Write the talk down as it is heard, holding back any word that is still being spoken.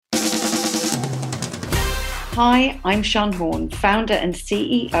Hi, I'm Sian, founder and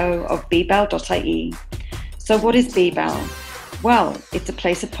CEO of BEBELLE.ie. So what is BEBELLE? Well, it's a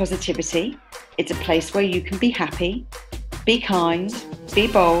place of positivity. It's a place where you can be happy, be kind, be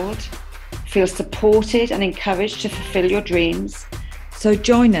bold, feel supported and encouraged to fulfill your dreams. So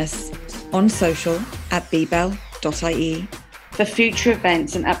join us on social at BEBELLE.ie for future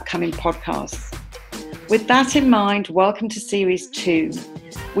events and upcoming podcasts. With that in mind, welcome to Series 2.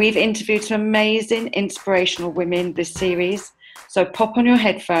 We've interviewed some amazing, inspirational women this series, so pop on your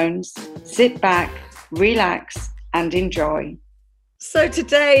headphones, sit back, relax, and enjoy. So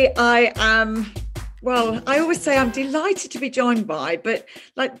today I always say I'm delighted to be joined by, but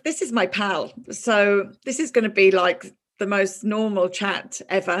this is my pal. So this is going to be like the most normal chat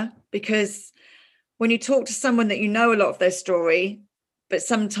ever, because when you talk to someone that you know a lot of their story, but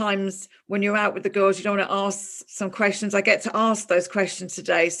sometimes when you're out with the girls, you don't want to ask some questions. I get to ask those questions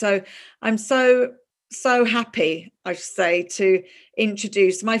today. So I'm so happy, I should say, to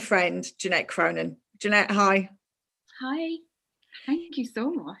introduce my friend, Jeanette Cronin. Jeanette, hi. Hi. Thank you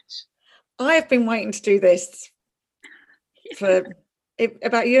so much. I have been waiting to do this for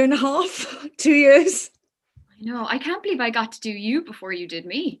about a year and a half, 2 years. I know. I can't believe I got to do you before you did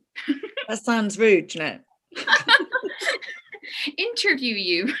me. That sounds rude, Jeanette. Interview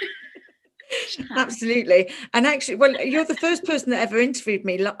you. Absolutely. And actually, well, you're the first person that ever interviewed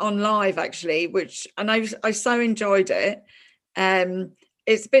me on live, actually, I so enjoyed it.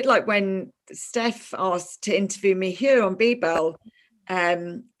 It's a bit like when Steph asked to interview me here on BEBELLE.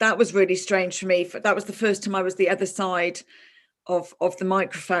 That was really strange for me. That was the first time I was the other side of the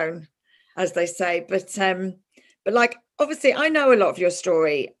microphone, as they say. But like, obviously, I know a lot of your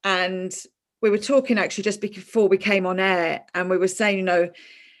story, and we were talking actually just before we came on air, and we were saying, you know,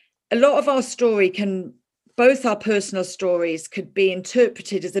 a lot of our story both our personal stories could be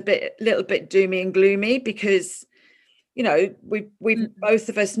interpreted as a little bit doomy and gloomy, because, you know, we've both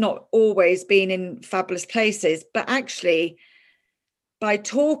of us not always been in fabulous places, but actually by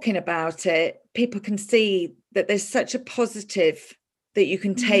talking about it, people can see that there's such a positive that you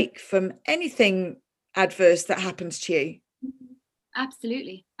can take from anything adverse that happens to you.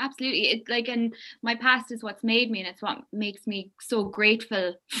 Absolutely. It's like, and my past is what's made me, and it's what makes me so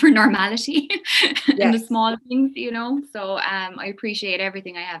grateful for normality and the small things, you know. So I appreciate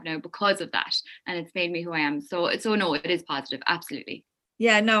everything I have now because of that, and it's made me who I am. So no, it is positive. Absolutely.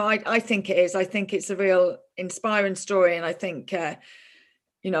 Yeah, no, I think it is. I think it's a real inspiring story, and I think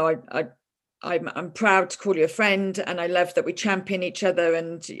you know, I'm proud to call you a friend, and I love that we champion each other,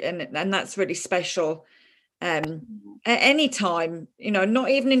 and that's really special. At any time, you know, not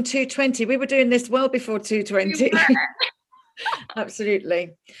even in 220, we were doing this well before 220.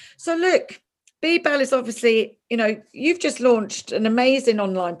 Absolutely. So look, BEBELLE is obviously, you know, you've just launched an amazing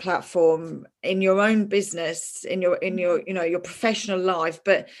online platform in your own business, in your you know, your professional life,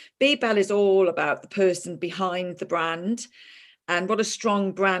 but BEBELLE is all about the person behind the brand, and what a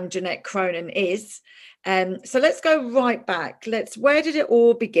strong brand Jeanette Cronin is. So let's go right back. Where did it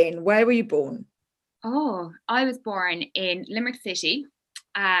all begin? Where were you born? Oh, I was born in Limerick City,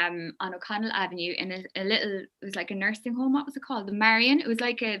 on O'Connell Avenue, in a little, it was like a nursing home. What was it called? The Marion. It was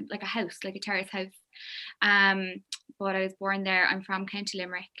like a house, like a terrace house. But I was born there. I'm from County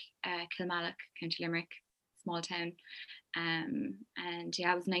Limerick, Kilmallock, County Limerick, small town. And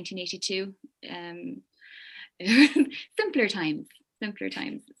yeah, I was 1982. Simpler times.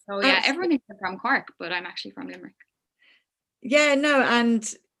 So yeah, everyone thinks I'm from Cork, but I'm actually from Limerick. Yeah, no,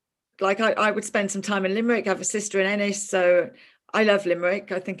 and like I would spend some time in Limerick. I have a sister in Ennis, so I love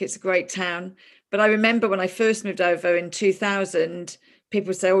Limerick. I think it's a great town. But I remember when I first moved over in 2000, people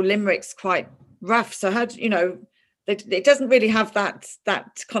would say, "Oh, Limerick's quite rough." So how do you know? It doesn't really have that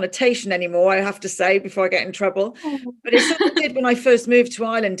connotation anymore, I have to say, before I get in trouble. But it sort of did when I first moved to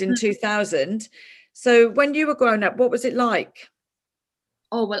Ireland in 2000. So when you were growing up, what was it like?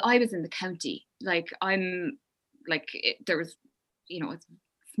 Oh, well, I was in the county. There was, you know, it's a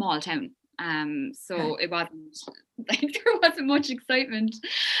small town. So it wasn't like there wasn't much excitement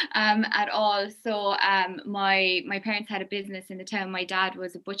at all. So my parents had a business in the town. My dad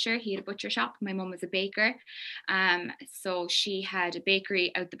was a butcher. He had a butcher shop. My mum was a baker. So she had a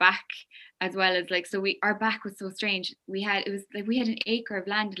bakery out the back, as well as our back was so strange. We had an acre of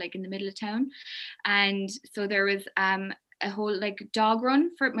land like in the middle of town, and so there was a whole like dog run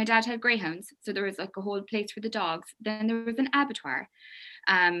for my dad had greyhounds, so there was like a whole place for the dogs. Then there was an abattoir,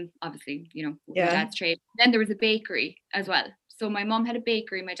 obviously, you know, my dad's trade. Then there was a bakery as well. So my mum had a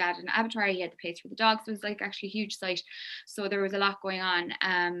bakery, my dad had an abattoir, he had the place for the dogs. It was like actually a huge site. So there was a lot going on.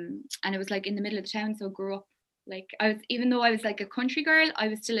 And it was like in the middle of the town. So I grew up like even though I was like a country girl, I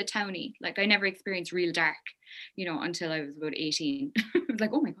was still a townie. Like I never experienced real dark. until I was about 18. I was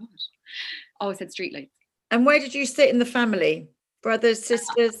like, oh my God, always had streetlights. And where did you sit in the family? Brothers,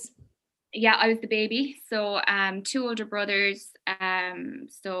 sisters? Yeah, I was the baby. So 2 older brothers,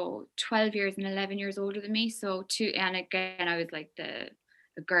 so 12 years and 11 years older than me. So and again, I was like the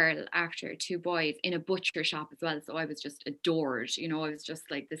girl after 2 boys in a butcher shop as well. So I was just adored, I was just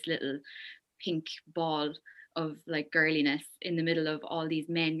like this little pink ball of like girliness in the middle of all these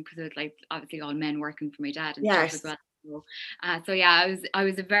men, because it was like obviously all men working for my dad and stuff as well. So yeah, I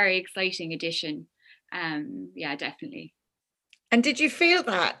was a very exciting addition. Yeah, definitely. And did you feel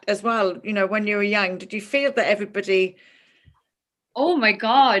that as well, when you were young? Did you feel that everybody... Oh my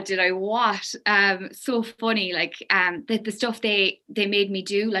God, did I what? So funny, like the stuff they made me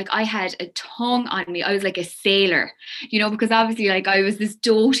do. Like I had a tongue on me. I was like a sailor, because obviously like I was this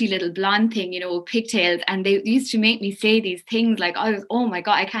doty little blonde thing, with pigtails, and they used to make me say these things like I was, oh my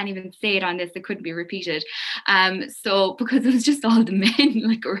God, I can't even say it on this, it couldn't be repeated. So because it was just all the men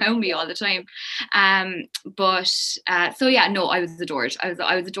like around me all the time. So yeah, no, I was adored. I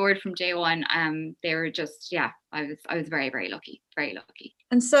was adored from day one. They were just, yeah, I was very, very lucky, very lucky.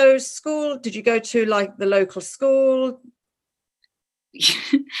 And so school, did you go to like the local school?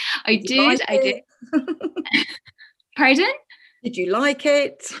 I did. Pardon? Did you like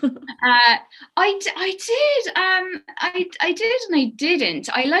it? I did. I did and I didn't.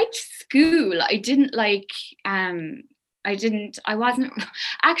 I liked school. I didn't like I wasn't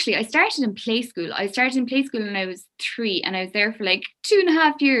actually, I started in play school. I started in play school when I was 3, and I was there for like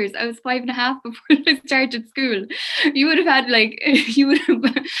 2.5 years. I was 5.5 before I started school. You would have had like, you would have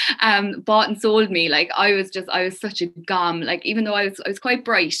bought and sold me. Like I was such a gom. Like even though I was quite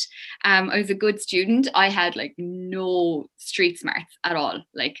bright, I was a good student. I had like no street smarts at all.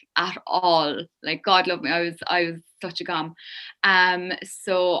 Like God love me. I was such a gom.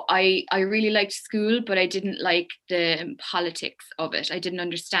 So I really liked school, but I didn't like the politics of it. I didn't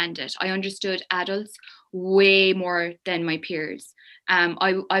understand it. I understood adults way more than my peers.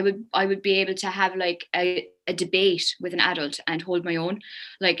 I would be able to have like a debate with an adult and hold my own.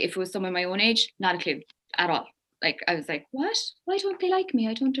 Like if it was someone my own age, not a clue at all. Like I was like, what? Why don't they like me?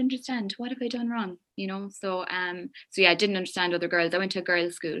 I don't understand. What have I done wrong? So yeah, I didn't understand other girls. I went to a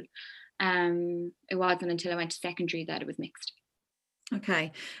girls' school. It wasn't until I went to secondary that it was mixed.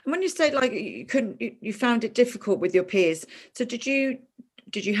 Okay. And when you said like you found it difficult with your peers, so did you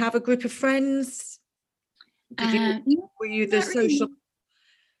have a group of friends? Were you the social,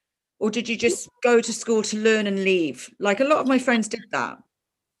 or did you just go to school to learn and leave? Like a lot of my friends did that.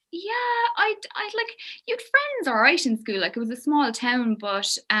 Yeah, I like, you'd friends all right in school. Like it was a small town,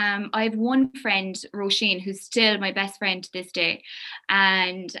 but I have one friend, Roisin, who's still my best friend to this day,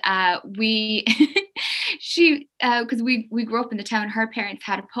 and we because we grew up in the town. Her parents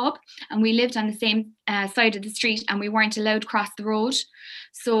had a pub, and we lived on the same side of the street, and we weren't allowed to cross the road.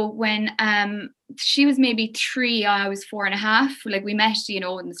 So when she was maybe 3, I was 4.5. Like we met,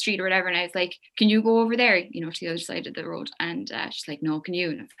 in the street or whatever, and I was like, "Can you go over there, to the other side of the road?" And she's like, "No, can you?"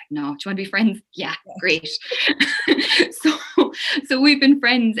 And I was like, "No, do you want to be friends?" Yeah, great. So we've been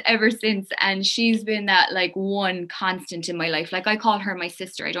friends ever since, and she's been that like one constant in my life. Like I call her my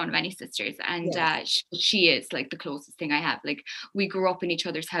sister. I don't have any sisters, and she is like the closest thing I have. Like we grew up in each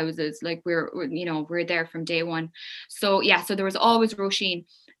other's houses. Like we're there from day one. So yeah, so there was always Roisin.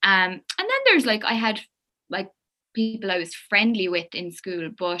 And then there's like, I had like people I was friendly with in school,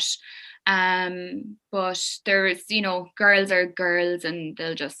 but there's, girls are girls, and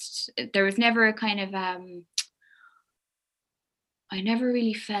there was never a kind of, I never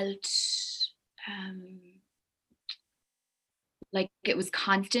really felt, like it was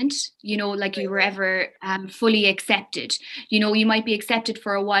constant, like you were ever fully accepted. You might be accepted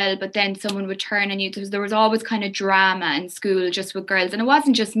for a while, but then someone would turn on you. There was always kind of drama in school just with girls. And it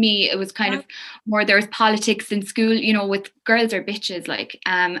wasn't just me, it was kind of more, there was politics in school, with girls are bitches, like,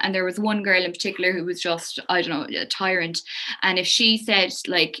 and there was one girl in particular who was just, I don't know, a tyrant. And if she said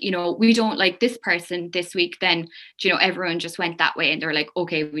like, we don't like this person this week, then, everyone just went that way, and they were like,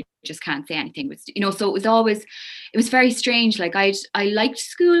 okay, we just can't say anything. So it was very strange. Like I liked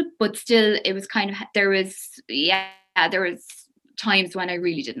school, but still it was kind of, there was times when I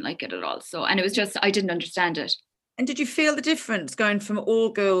really didn't like it at all. So, and it was just, I didn't understand it. And did you feel the difference going from all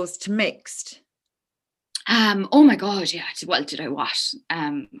girls to mixed? Oh my God, yeah. Well, did I what?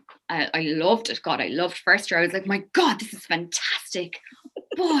 I loved it. God, I loved first year. I was like, my God, this is fantastic.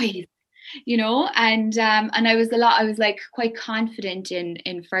 Boys. And I was like quite confident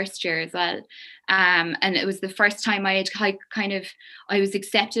in first year as well. And it was the first time I was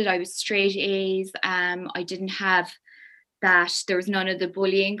accepted. I was straight A's. I didn't have that there was none of the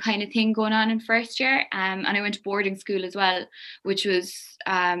bullying kind of thing going on in first year. And I went to boarding school as well, which was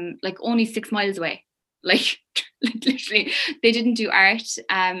like only 6 miles away. Like, literally, they didn't do art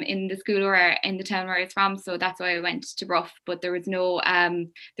in the school or in the town where I was from, so that's why I went to Bruff. But there was no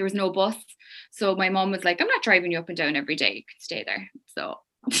bus, so my mom was like, "I'm not driving you up and down every day. You can stay there." So.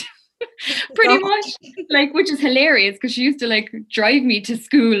 Pretty much, like, which is hilarious because she used to like drive me to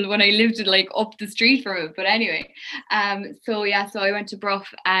school when I lived like up the street from it. But anyway, so I went to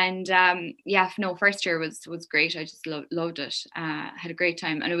Bruff, and first year was great. I just loved it. Had a great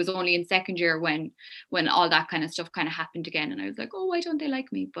time, and it was only in second year when all that kind of stuff kind of happened again, and I was like, oh, why don't they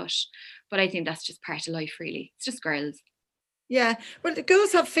like me? But I think that's just part of life, really. It's just girls. Yeah, well, the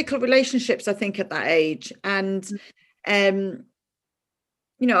girls have fickle relationships, I think, at that age, and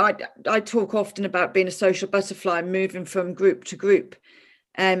you know, I talk often about being a social butterfly and moving from group to group.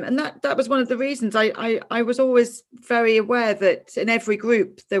 And that was one of the reasons I was always very aware that in every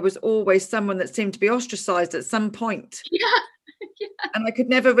group, there was always someone that seemed to be ostracized at some point. Yeah. And I could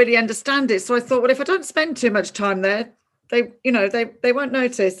never really understand it. So I thought, well, if I don't spend too much time there, they won't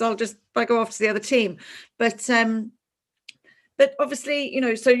notice. I'll just go off to the other team. But obviously, you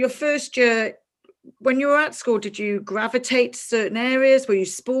know, so your first year, when you were at school, did you gravitate to certain areas? Were you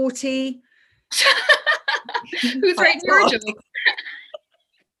sporty? Who's writing your joke?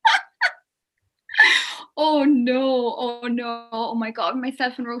 Oh no, oh my God,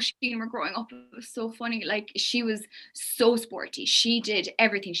 myself and Roisin were growing up. It was so funny. Like, she was so sporty. She did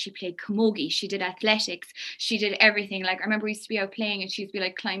everything. She played camogie, she did athletics, she did everything. Like, I remember we used to be out playing and she used to be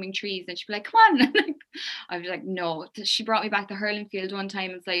like climbing trees, and she'd be like, come on. And like, I was like, no. She brought me back the hurling field one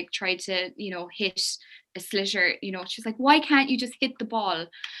time and like tried to, you know, hit a slitter, you know. She's like, why can't you just hit the ball?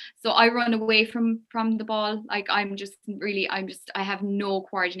 So I run away from the ball. Like, I have no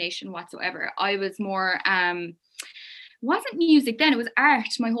coordination whatsoever. I was more wasn't music then, it was art.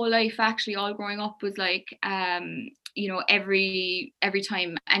 My whole life, actually, all growing up was like you know, every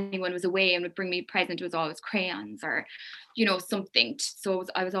time anyone was away and would bring me a present, it was always crayons or, you know, something. So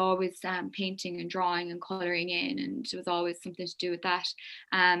I was always painting and drawing and colouring in, and it was always something to do with that.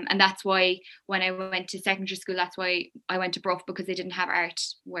 And that's why when I went to secondary school, that's why I went to Bruff, because they didn't have art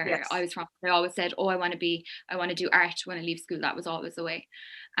where I was from. I always said, oh, I want to do art when I leave school. That was always the way.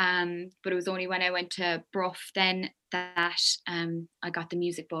 But it was only when I went to Bruff then that I got the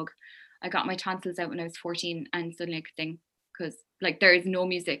music bug. I got my tonsils out when I was 14, and suddenly I could sing, because like there is no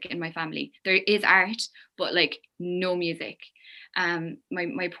music in my family. There is art, but like no music.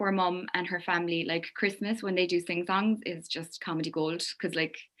 My poor mom and her family, like Christmas when they do sing songs is just comedy gold, because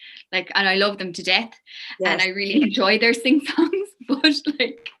like and I love them to death. Yes. And I really enjoy their sing songs, but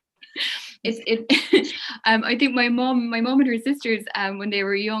like I think my mom and her sisters, when they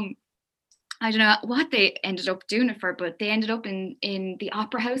were young, I don't know what they ended up doing it for, but they ended up in the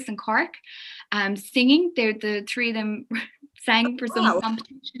Opera House in Cork, singing. The three of them sang for some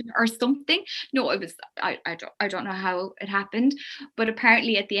competition or something. No, it was I don't know how it happened, but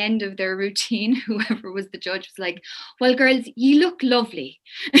apparently at the end of their routine, whoever was the judge was like, "Well, girls, you look lovely."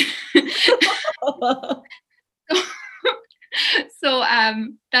 So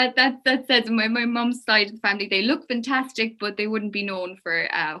that says my mum's side of the family, they look fantastic, but they wouldn't be known for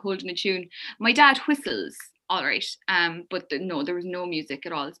holding a tune. My dad whistles all right, but no, there was no music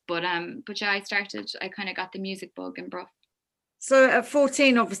at all. But yeah, I kind of got the music bug in Bruff. So at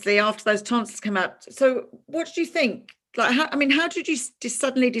 14, obviously, after those tonsils came out, so what did you think? Like, how did you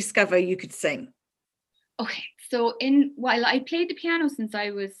suddenly discover you could sing? Okay, so I played the piano since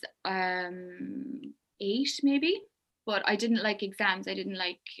I was 8 maybe. But I didn't like exams. I didn't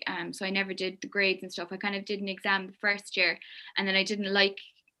like, so I never did the grades and stuff. I kind of did an exam the first year, and then I didn't like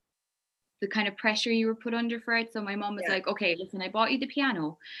the kind of pressure you were put under for it. So my mom was like, okay, listen, I bought you the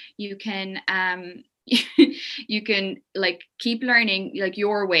piano. You can, you can like keep learning like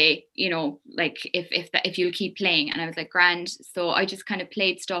your way, you know, like if you'll keep playing. And I was like, grand. So I just kind of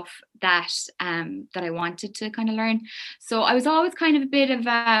played stuff that I wanted to kind of learn. So I was always kind of a bit of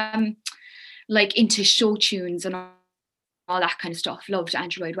like into show tunes and all that kind of stuff. Loved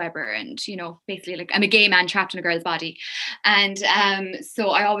Andrew Lloyd Webber, and you know, basically like I'm a gay man trapped in a girl's body, and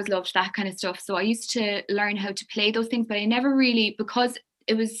so I always loved that kind of stuff. So I used to learn how to play those things, but I never really, because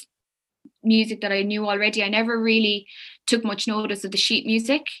it was music that I knew already, I never really took much notice of the sheet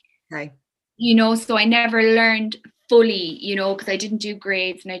music. Okay. You know, so I never learned fully, you know, because I didn't do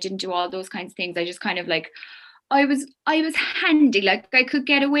grades and I didn't do all those kinds of things. I just kind of like, I was handy, like I could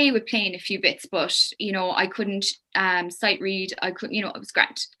get away with playing a few bits, but you know, I couldn't sight read. I couldn't, you know, it was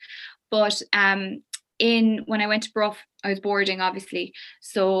great. But when I went to Bruff, I was boarding, obviously.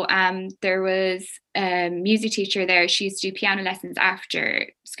 So there was a music teacher there. She used to do piano lessons after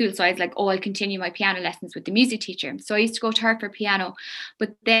school. So I was like, oh, I'll continue my piano lessons with the music teacher. So I used to go to her for piano.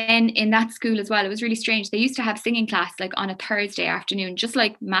 But then in that school as well, it was really strange. They used to have singing class like on a Thursday afternoon, just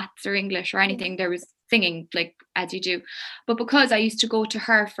like maths or English or anything. There was singing, like as you do. But because I used to go to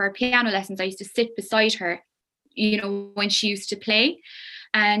her for piano lessons, I used to sit beside her, when she used to play.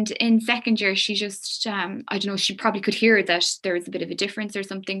 And in second year, she just, I don't know, she probably could hear that there was a bit of a difference or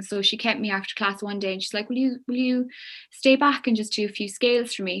something. So she kept me after class one day and she's like, will you stay back and just do a few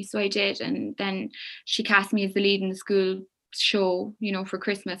scales for me? So I did. And then she cast me as the lead in the school show, for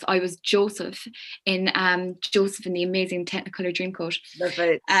Christmas. I was Joseph in the Amazing Technicolor Dreamcoat. Love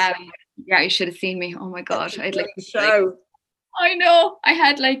it. Yeah, you should have seen me. Oh my God. I'd like the show. I know. I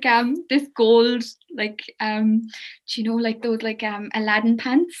had like this gold, like like those like Aladdin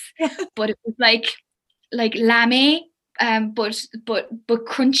pants, but it was like lame, but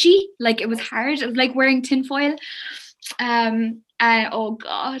crunchy. Like it was hard. It was like wearing tinfoil. And oh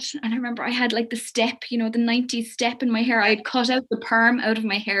God. And I remember I had like the step, the 90s step in my hair. I had cut out the perm out of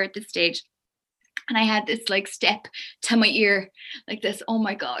my hair at this stage. And I had this like step to my ear like this. Oh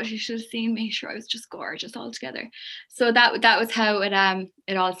my gosh, you should have seen me. Sure, I was just gorgeous altogether. So that was how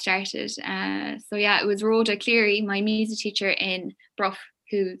it all started. So yeah, it was Rhoda Cleary, my music teacher in Bruff,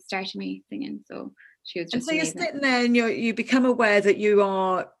 who started me singing. So she was just amazing. You're sitting there and you become aware that you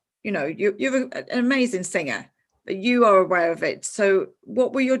are, you're an amazing singer, but you are aware of it. So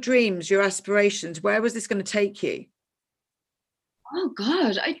what were your dreams, your aspirations? Where was this going to take you? Oh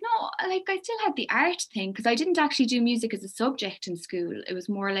God, I know, like I still had the art thing because I didn't actually do music as a subject in school. It was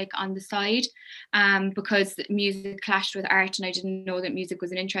more like on the side, because music clashed with art and I didn't know that music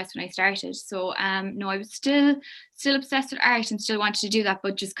was an interest when I started. So no, I was still obsessed with art and still wanted to do that,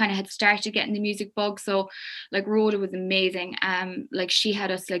 but just kind of had started getting the music bug. So like Rhoda was amazing. Like she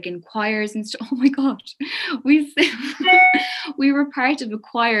had us like in choirs and stuff. Oh my God, we were part of a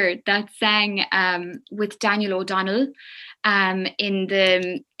choir that sang with Daniel O'Donnell on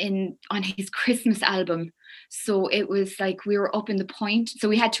his Christmas album. So it was like we were up in the Point. So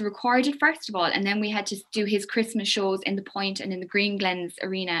we had to record it first of all, and then we had to do his Christmas shows in the Point and in the Green Glens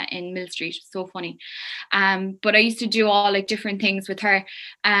Arena in Mill Street. So funny. But I used to do all like different things with her.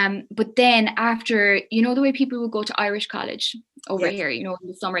 But then after, the way people would go to Irish college over here, in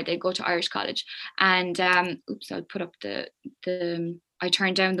the summer they'd go to Irish college. And I'll put up the I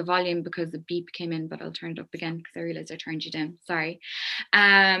turned down the volume because the beep came in, but I'll turn it up again because I realized I turned you down. Sorry.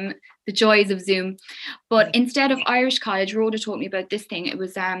 The joys of Zoom. But instead of Irish college, Rhoda taught me about this thing. It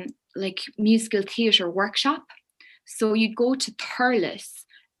was like musical theatre workshop. So you'd go to Thurles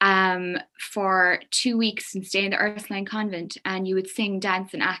for 2 weeks and stay in the Ursuline convent, and you would sing,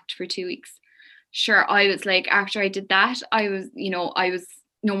 dance and act for 2 weeks. Sure, I was like, after I did that, I was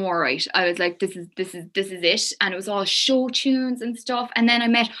no more, right? I was like, this is it. And it was all show tunes and stuff. And then I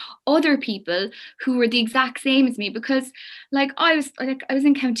met other people who were the exact same as me, because like I was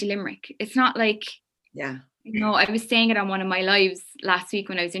in County Limerick. It's not like, I was saying it on one of my lives last week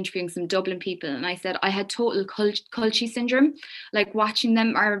when I was interviewing some Dublin people, and I said I had total culture syndrome, like watching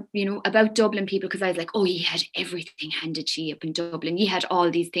them about Dublin people, because I was like, oh, you had everything handed to you up in Dublin. You had all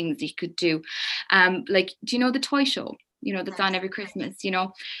these things you could do. Like, do you know the toy show? That's on every Christmas,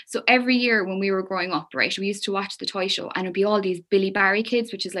 So every year when we were growing up, right, we used to watch the toy show, and it'd be all these Billy Barry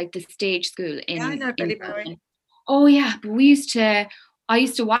kids, which is like the stage school in. I know Billy Barry. Oh yeah, but I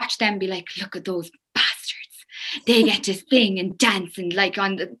used to watch them, be like, look at those bastards. They get to sing and dance and like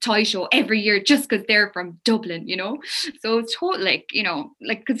on the toy show every year just because they're from Dublin, So it's totally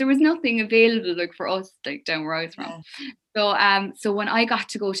like because there was nothing available like for us like down where I was from. So when I got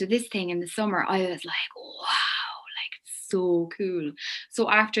to go to this thing in the summer, I was like, wow. So cool. So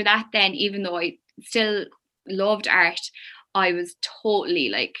after that, then, even though I still loved art, I was totally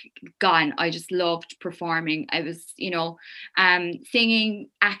like gone. I just loved performing. I was, singing,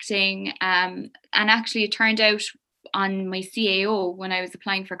 acting, and actually it turned out on my CAO when I was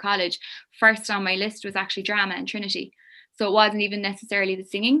applying for college, first on my list was actually drama and Trinity. So it wasn't even necessarily the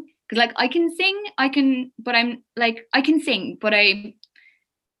singing, because like I can sing, I can sing, but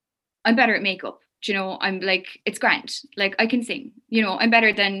I'm better at makeup. I'm like, it's grand. Like I can sing, I'm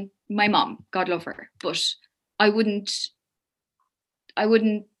better than my mom, God love her. But I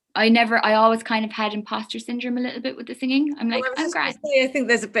always kind of had imposter syndrome a little bit with the singing. I'm like, I'm grand. I think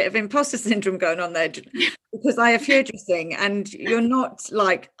there's a bit of imposter syndrome going on there, because I have heard you sing and you're not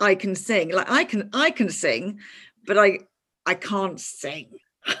like, I can sing. Like I can sing, but I can't sing.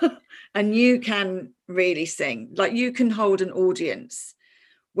 And you can really sing. Like you can hold an audience.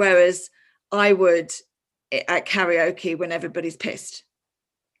 Whereas I would at karaoke when everybody's pissed?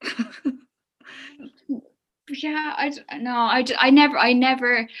 Yeah, I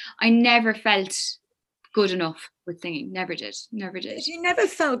never felt good enough with singing. Never did. If you never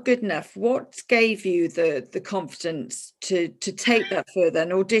felt good enough, what gave you the confidence to take that further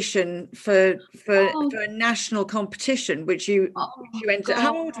and audition for a national competition, which you entered?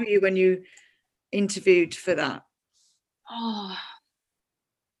 How old were you when you interviewed for that? Oh,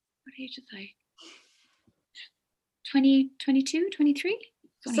 what age was I? 20, 22, 23?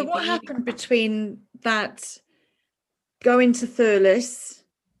 So what happened between that going to Thurles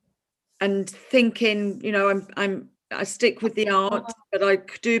and thinking, you know, I stick with the art, but I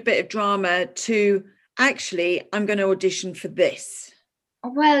could do a bit of drama, to actually I'm going to audition for this?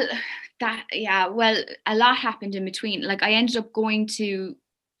 Well, a lot happened in between. Like I ended up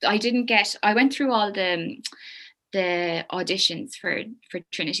I went through all the auditions for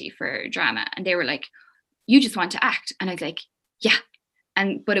Trinity for drama, and they were like, you just want to act. And I was like, yeah.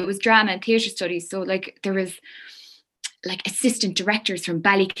 But it was drama and theatre studies. So like there was like assistant directors from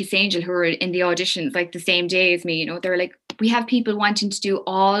Ballykissangel who were in the auditions like the same day as me, you know. They were like, we have people wanting to do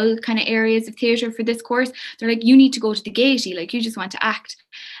all kind of areas of theatre for this course. They're like, you need to go to the Gaiety, like you just want to act.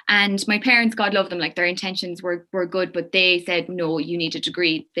 And my parents, God love them, like their intentions were good, but they said, no, you need a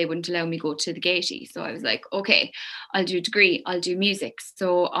degree. They wouldn't allow me go to the Gaiety. So I was like, okay, I'll do a degree, I'll do music.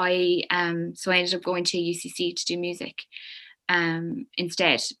 So I ended up going to UCC to do music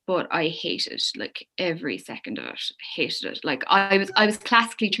instead, but I hated like every second of it. Hated it. Like I was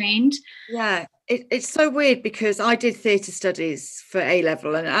classically trained. Yeah, it's so weird because I did theatre studies for A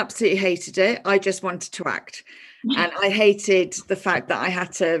level and absolutely hated it. I just wanted to act. And I hated the fact that I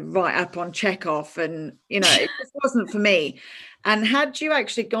had to write up on Chekhov, and you know, it just wasn't for me. And had you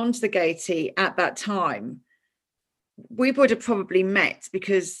actually gone to the Gaiety at that time, we would have probably met,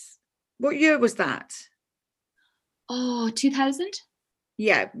 because what year was that? Oh, 2000?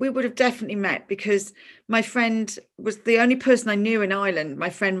 Yeah, we would have definitely met, because my friend was the only person I knew in Ireland. My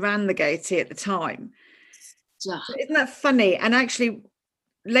friend ran the Gaiety at the time. Yeah. So isn't that funny? And actually,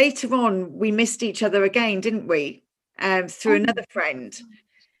 later on, we missed each other again, didn't we? Through another friend.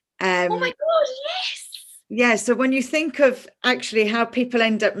 Oh my God, yes. Yeah, so when you think of actually how people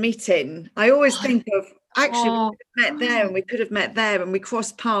end up meeting, I always think of actually we could have met there, and we could have met there, and we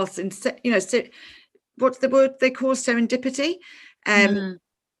crossed paths in, you know, what's the word they call, serendipity?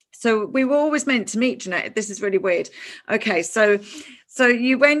 So we were always meant to meet, Jeanette. This is really weird. Okay, so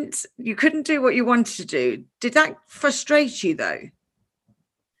you couldn't do what you wanted to do. Did that frustrate you though?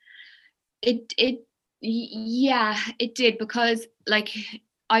 Yeah, it did, because like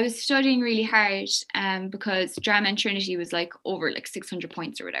I was studying really hard because drama in Trinity was like over like 600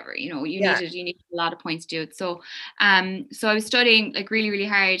 points or whatever, you know, you needed a lot of points to do it. So so I was studying like really, really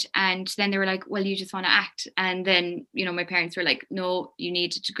hard, and then they were like, well, you just want to act. And then, you know, my parents were like, no, you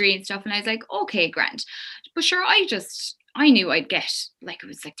need a degree and stuff. And I was like, okay, grand. But sure, I knew I'd get like, it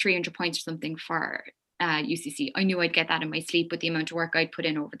was like 300 points or something for UCC. I knew I'd get that in my sleep with the amount of work I'd put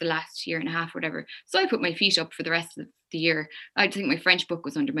in over the last year and a half, whatever. So I put my feet up for the rest of the year. I think my French book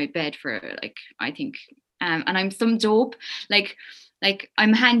was under my bed for like, I think, and I'm some dope. Like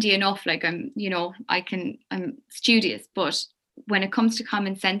I'm handy enough. Like I'm studious, but when it comes to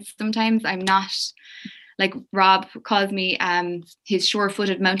common sense, sometimes I'm not. Like Rob calls me his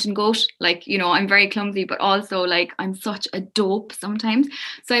sure-footed mountain goat. Like, you know, I'm very clumsy, but also like I'm such a dope sometimes.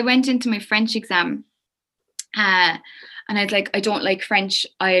 So I went into my French exam. And I was like, I don't like French.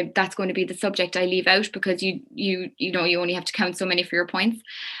 That's going to be the subject I leave out, because you know you only have to count so many for your points.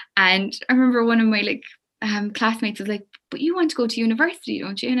 And I remember one of my like classmates was like, but you want to go to university,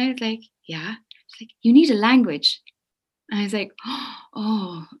 don't you? And I was like, yeah. She's like, you need a language. And I was like,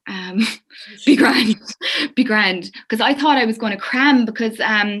 be grand. Because I thought I was going to cram, because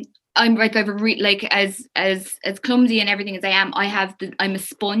I'm like, as clumsy and everything as I am, I'm a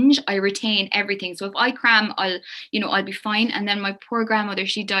sponge. I retain everything. So if I cram, I'll be fine. And then my poor grandmother,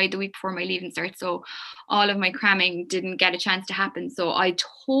 she died the week before my leaving cert. So all of my cramming didn't get a chance to happen. So I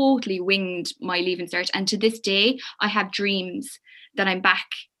totally winged my leaving cert. And to this day, I have dreams that I'm back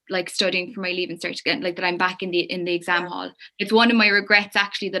like studying for my leaving cert again, like that I'm back in the exam hall. It's one of my regrets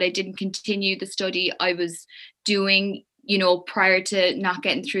actually that I didn't continue the study I was doing, you know, prior to not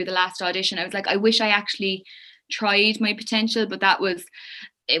getting through the last audition. I was like, I wish I actually tried my potential, but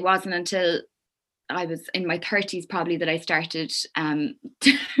it wasn't until I was in my 30s probably that I started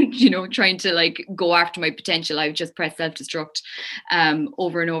you know, trying to like go after my potential. I would just press self-destruct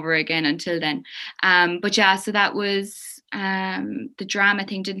over and over again until then. But yeah, so that was the drama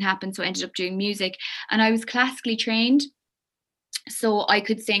thing didn't happen, so I ended up doing music. And I was classically trained, So I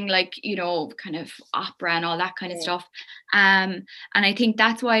could sing like, you know, kind of opera and all that kind of Yeah. stuff. And I think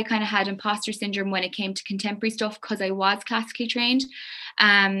that's why I kind of had imposter syndrome when it came to contemporary stuff, because I was classically trained.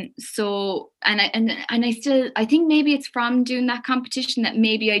 So I think maybe it's from doing that competition that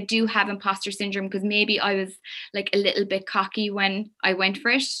maybe I do have imposter syndrome, because maybe I was like a little bit cocky when I went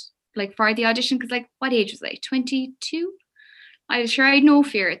for it, like for the audition, because like what age was I? 22? I was sure I had no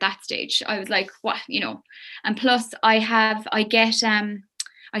fear at that stage. I was like, what, you know, and plus I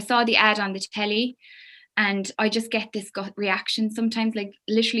saw the ad on the telly, and I just get this gut reaction sometimes, like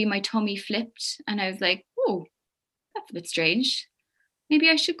literally my tummy flipped, and I was like, oh, that's a bit strange. Maybe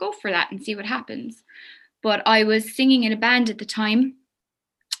I should go for that and see what happens. But I was singing in a band at the time.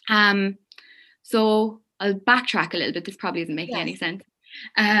 So I'll backtrack a little bit. This probably isn't making any sense.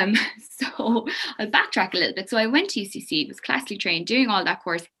 Um, so I'll backtrack a little bit. So I went to UCC, was classically trained, doing all that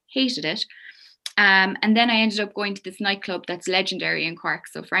course, hated it. And then I ended up going to this nightclub that's legendary in Cork.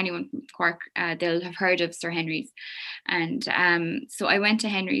 So for anyone from Cork, they'll have heard of Sir Henry's. And so I went to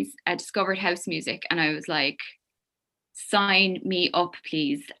Henry's, discovered house music, and I was like, sign me up,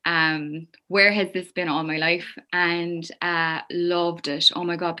 please. Where has this been all my life? And loved it. Oh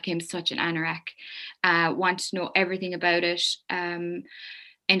my God, became such an anorak. Wanted to know everything about it.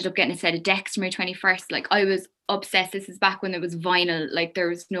 Ended up getting a set of decks for my 21st. Like I was obsessed. This is back when there was vinyl, like there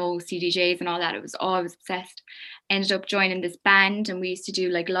was no CDJs and all that. It was I was obsessed. Ended up joining this band, and we used to do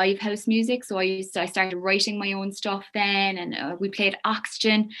like live house music. So I started writing my own stuff then, and we played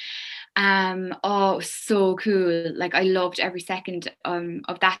Oxygen. Oh, it was so cool. Like I loved every second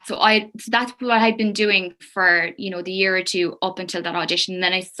of that. So that's what I'd been doing for, you know, the year or two up until that audition. And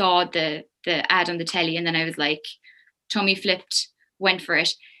then I saw the ad on the telly, and then I was like, tummy flipped, went for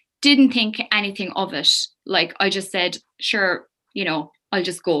it. Didn't think anything of it. Like I just said, sure, you know, I'll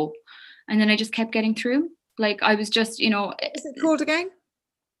just go. And then I just kept getting through. Like I was just, you know. Is it called again?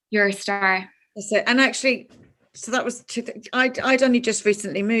 You're a Star. That's it. And actually, so that was I'd only just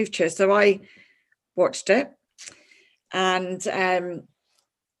recently moved here, so I watched it, and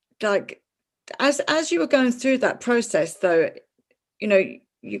like as you were going through that process, though, you know,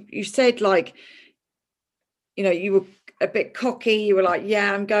 you said like, you know, you were a bit cocky. You were like,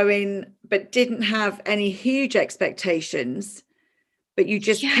 yeah, I'm going, but didn't have any huge expectations, but you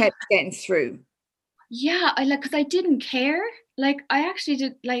just kept getting through. Yeah, because I didn't care. Like I actually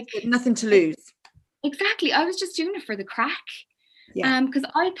did, like nothing to lose. Exactly. I was just doing it for the crack. Yeah. Because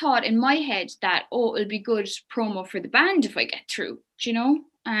I thought in my head that, oh, it'll be good promo for the band if I get through, you know?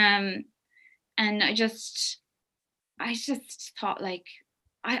 And I just thought like,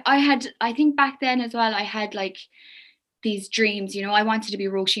 I think back then as well, I had like these dreams, you know, I wanted to be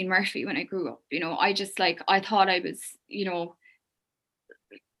Roisin Murphy when I grew up, you know, I just like, I thought I was, you know,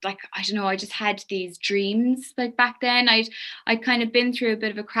 like, I don't know, I just had these dreams like back then. I'd kind of been through a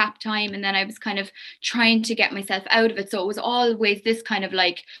bit of a crap time, and then I was kind of trying to get myself out of it. So it was always this kind of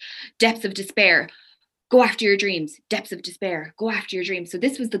like depths of despair. Go after your dreams, depths of despair, go after your dreams. So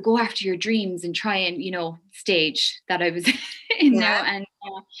this was the go after your dreams and try and, you know, stage that I was in now.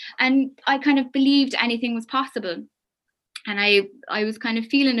 And I kind of believed anything was possible. And I was kind of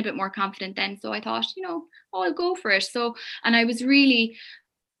feeling a bit more confident then. So I thought, you know, oh, I'll go for it. So, and I was really,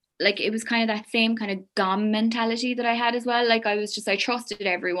 like, it was kind of that same kind of gum mentality that I had as well. Like I trusted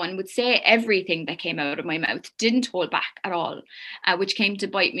everyone, would say everything that came out of my mouth, didn't hold back at all, which came to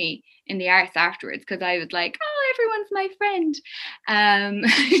bite me in the arse afterwards, because I was like, oh, everyone's my friend.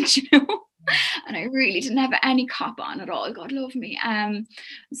 You know, and I really didn't have any cop on at all. God love me.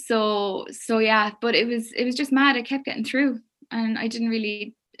 So yeah, but it was just mad. I kept getting through, and I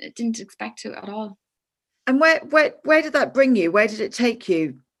didn't expect to at all. And where did that bring you? Where did it take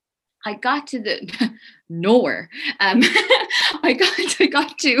you? I got to the nowhere. I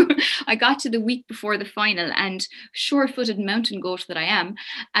got to the week before the final, and sure-footed mountain goat that I am,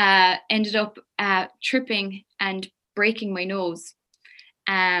 ended up tripping and breaking my nose.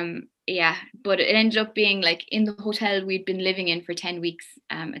 Yeah, but it ended up being like in the hotel we'd been living in for 10 weeks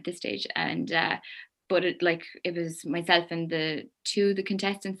at this stage, and but it was myself and the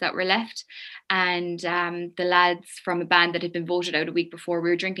contestants that were left, and the lads from a band that had been voted out a week before. We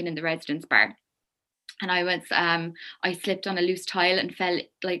were drinking in the residence bar, and I slipped on a loose tile and fell,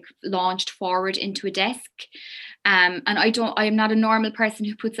 like, launched forward into a desk. And I am not a normal person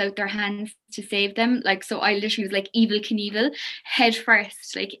who puts out their hands to save them. Like, so I literally was like Evel Knievel, head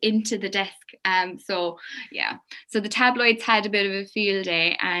first, like, into the desk. So yeah, so the tabloids had a bit of a field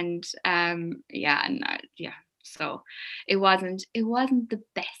day, and so it wasn't the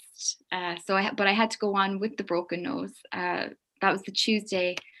best. But I had to go on with the broken nose. That was the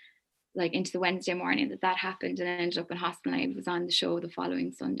Tuesday like into the Wednesday morning that happened, and I ended up in hospital. And I was on the show the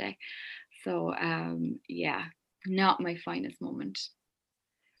following Sunday. So yeah, not my finest moment.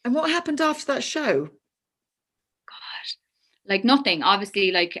 And what happened after that show? God, like nothing,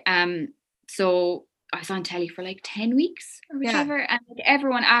 obviously. Like so I was on telly for like 10 weeks or whichever. And like,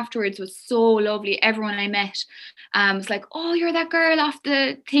 everyone afterwards was so lovely. Everyone I met was like, oh, you're that girl off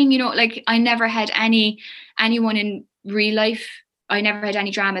the thing, you know. Like I never had anyone in real life. I never had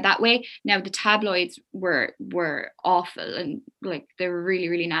any drama that way. Now the tabloids were awful, and like they were really,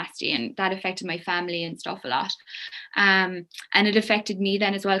 really nasty, and that affected my family and stuff a lot. And it affected me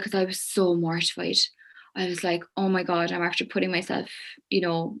then as well, because I was so mortified. I was like, oh my God, I'm after putting myself, you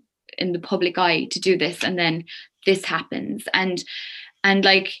know, in the public eye to do this, and then this happens. And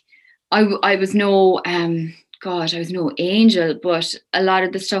like I was no God, I was no angel, but a lot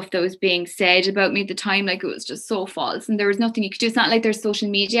of the stuff that was being said about me at the time, like it was just so false, and there was nothing you could do. It's not like there's social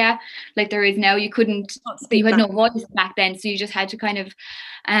media like there is now. You had no voice back then, so you just had to kind of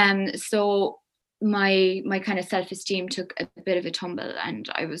so my kind of self-esteem took a bit of a tumble, and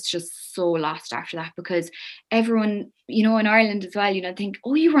I was just so lost after that, because everyone, you know, in Ireland as well, you know, think,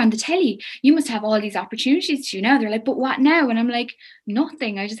 oh, you were on the telly, you must have all these opportunities to you now. They're like, but what now? And I'm like,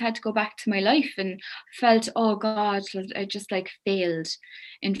 nothing. I just had to go back to my life, and felt, oh God, I just like failed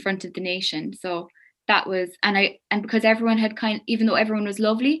in front of the nation. So that was, and because everyone had even though everyone was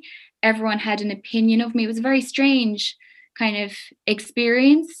lovely, everyone had an opinion of me. It was a very strange kind of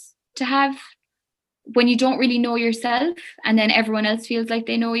experience to have when you don't really know yourself, and then everyone else feels like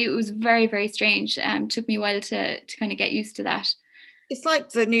they know you. It was very, very strange. Took me a while to kind of get used to that. It's like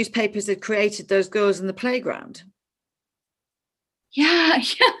the newspapers had created those girls in the playground. Yeah.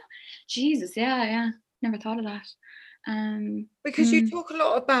 Jesus, yeah. Never thought of that. Because you talk a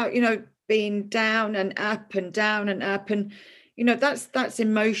lot about, you know, being down and up and down and up, and you know, that's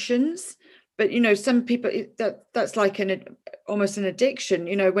emotions. But you know, some people that's like almost an addiction.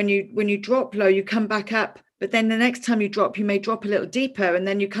 You know, when you drop low, you come back up, but then the next time you drop, you may drop a little deeper, and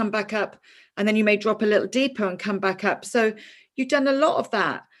then you come back up, and then you may drop a little deeper and come back up. So you've done a lot of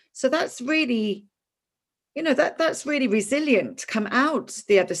that. So that's really, you know, that's really resilient to come out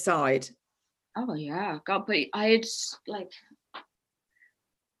the other side. Oh yeah, God, but I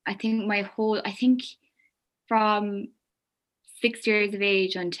think from 6 years of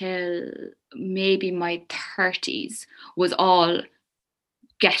age until maybe my 30s was all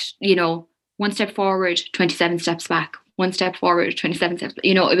get, you know, 1 step forward, 27 steps back, 1 step forward, 27 steps,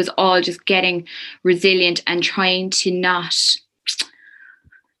 you know, it was all just getting resilient and trying to not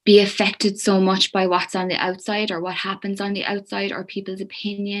be affected so much by what's on the outside, or what happens on the outside, or people's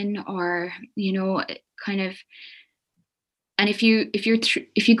opinion, or, you know, kind of. And if you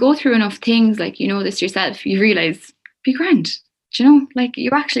go through enough things, like, you know this yourself, you realize, be grand. You know, like you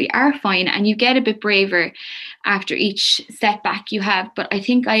actually are fine, and you get a bit braver after each setback you have. But I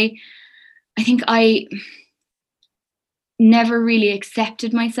think I never really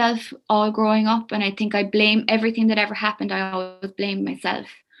accepted myself all growing up, and I think I blame everything that ever happened. I always blamed myself.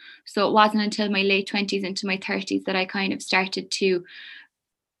 So it wasn't until my late 20s into my 30s that I kind of started to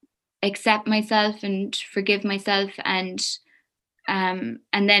accept myself and forgive myself, and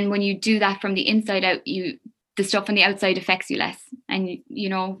then when you do that from the inside out, the stuff on the outside affects you less, and you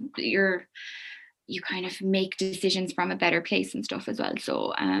know, you kind of make decisions from a better place and stuff as well.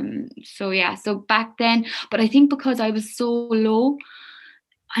 So yeah, so back then, but I think because I was so low,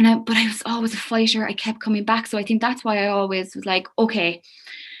 but I was always a fighter, I kept coming back. So I think that's why I always was like, okay,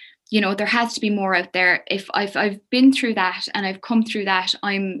 you know, there has to be more out there. If I've been through that and I've come through that,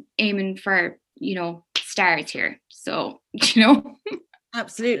 I'm aiming for, you know, stars here. So, you know.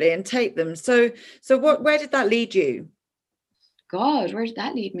 Absolutely, and take them. So where did that lead you? God, where did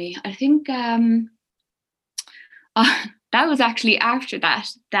that lead me? I think that was actually after that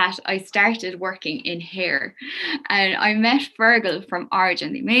I started working in hair, and I met Fergal from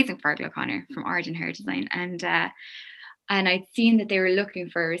Origin, the amazing Fergal O'Connor from Origin Hair Design, and I'd seen that they were looking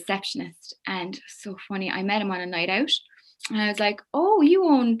for a receptionist. And so funny, I met him on a night out, and I was like, oh, you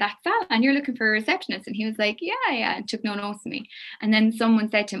own that salon and you're looking for a receptionist? And he was like, yeah, and took no notice of me. And then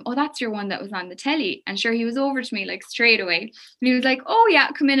someone said to him, oh, that's your one that was on the telly. And sure, he was over to me like straight away, and he was like, oh yeah,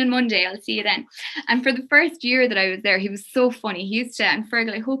 come in on Monday, I'll see you then. And for the first year that I was there, he was so funny. He used to, and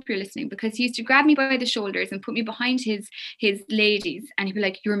Fergal, I hope you're listening, because he used to grab me by the shoulders and put me behind his ladies, and he'd be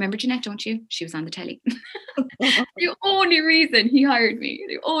like, you remember Jeanette, don't you? She was on the telly. The only reason he hired me,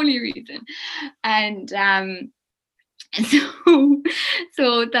 the only reason. And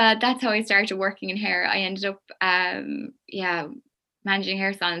so that's how I started working in hair. I ended up managing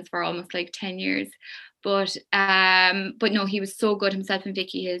hair salons for almost like 10 years. But no, he was so good. Himself and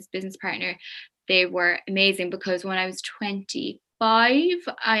Vicky, his business partner, they were amazing, because when I was 25,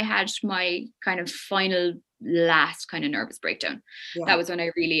 I had my kind of final last kind of nervous breakdown. Yeah. That was when I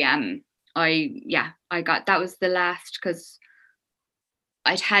really I got, that was the last, because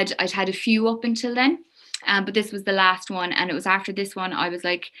I'd had a few up until then, but this was the last one. And it was after this one I was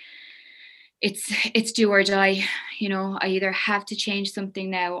like, it's do or die. I either have to change something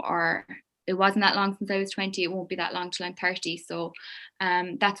now, or it wasn't that long since I was 20. It won't be that long till I'm 30. So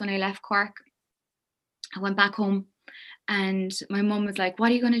that's when I left Cork. I went back home, and my mum was like,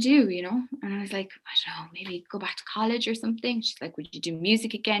 what are you going to do? And I was like, I don't know, maybe go back to college or something. She's like, would you do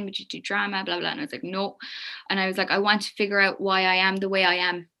music again? Would you do drama? Blah, blah. And I was like, no. And I was like, I want to figure out why I am the way I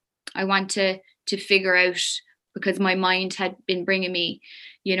am. I want to figure out, because my mind had been bringing me,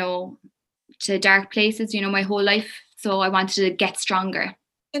 to dark places, my whole life. So I wanted to get stronger.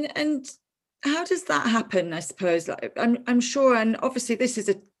 And how does that happen? I suppose, like, I'm sure, and obviously this is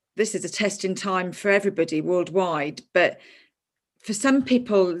a testing time for everybody worldwide, but for some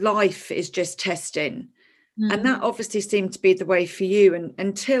people life is just testing. And that obviously seemed to be the way for you, and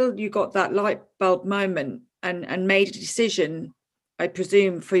until you got that light bulb moment and made a decision, I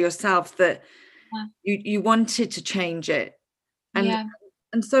presume, for yourself that you wanted to change it.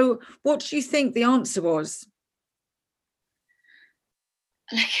 And so what do you think the answer was?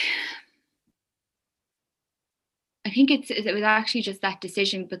 Like, I think it was actually just that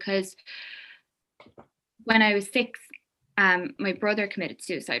decision, because when I was 6, my brother committed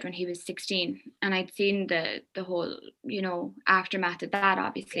suicide when he was 16, and I'd seen the whole, aftermath of that,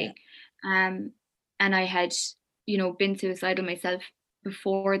 obviously. And I had, been suicidal myself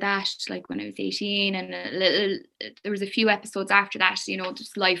before that, like when I was 18, and there was a few episodes after that,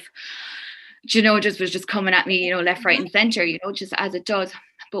 just life, just was just coming at me, left, right, and center, just as it does.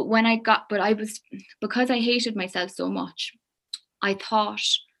 But because I hated myself so much, I thought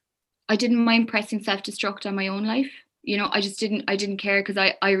I didn't mind pressing self-destruct on my own life. I didn't care, because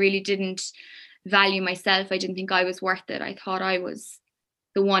I really didn't value myself. I didn't think I was worth it. I thought I was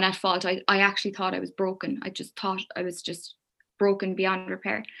the one at fault. I actually thought I was broken. I just thought I was just broken beyond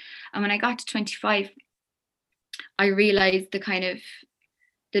repair. And when I got to 25, I realized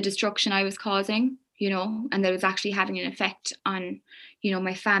the destruction I was causing, and that it was actually having an effect on,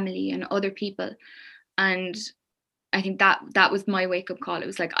 my family and other people. And I think that was my wake-up call. It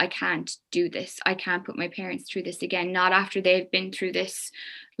was like, I can't do this. I can't put my parents through this again, not after they've been through this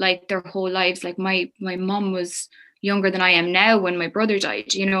like their whole lives. Like my mom was younger than I am now when my brother died.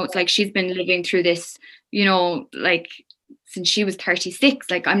 It's like she's been living through this, like since she was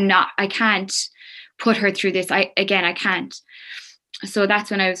 36. Like I can't put her through this. I can't. So that's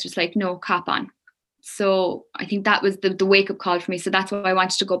when I was just like, no, cop on. So I think that was the wake-up call for me. So that's why I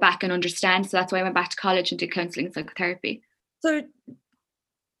wanted to go back and understand. So that's why I went back to college and did counselling and psychotherapy. So,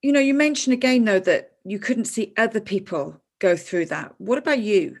 you mentioned again, though, that you couldn't see other people go through that. What about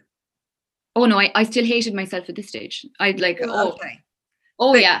you? Oh, no, I still hated myself at this stage. I'd like, okay.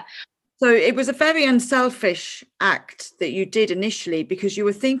 Yeah. So it was a very unselfish act that you did initially, because you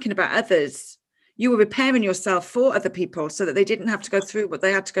were thinking about others. You were repairing yourself for other people so that they didn't have to go through what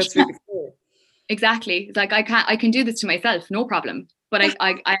they had to go through before. Exactly. It's like, I can do this to myself, no problem. But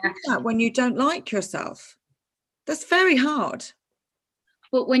I that when you don't like yourself, that's very hard.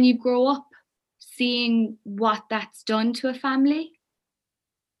 But when you grow up seeing what that's done to a family,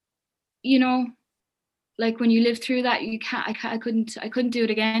 like when you live through that, I couldn't do it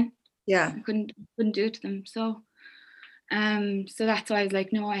again. Yeah. I couldn't do it to them. So so that's why I was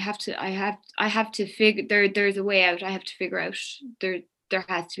like, no, I have to figure, there's a way out. I have to figure out, there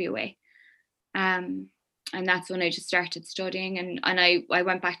has to be a way. And that's when I just started studying, and I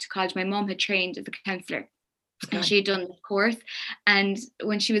went back to college. My mom had trained as a counsellor, and she had done the course. And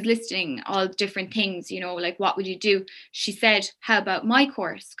when she was listing all different things, like what would you do, she said, how about my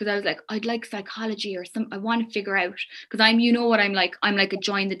course? Because I was like, I'd like psychology or some, I want to figure out, because I'm like a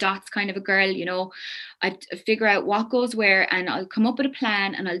join the dots kind of a girl. I'd figure out what goes where, and I'll come up with a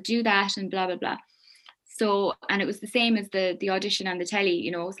plan, and I'll do that, and blah blah blah. So, and it was the same as the audition and the telly,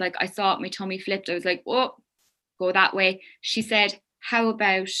 it's like I saw it, my tummy flipped. I was like, oh, go that way. She said, how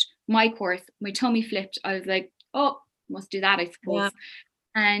about my course? My tummy flipped. I was like, oh, must do that, I suppose.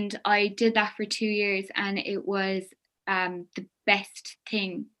 Yeah. And I did that for 2 years, and it was the best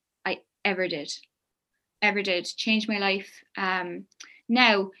thing I ever did. Changed my life.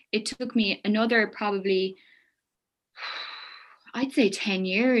 Now, it took me another probably, I'd say 10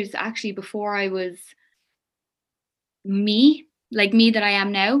 years actually before I was me that I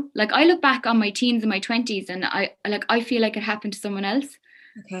am now. Like I look back on my teens and my 20s, and I feel like it happened to someone else.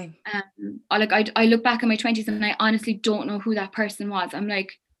 Okay. I look back at my 20s and I honestly don't know who that person was. I'm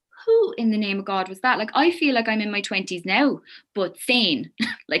like, who in the name of God was that? Like, I feel like I'm in my 20s now, but sane,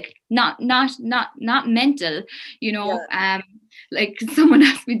 like not mental, you know. Like someone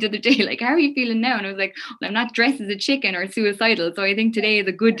asked me the other day, like, how are you feeling now? And I was like, well, I'm not dressed as a chicken or suicidal, so I think today is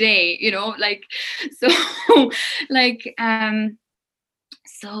a good day, you know, like, so like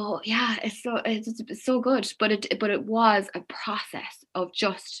so yeah, it's so good, but it was a process of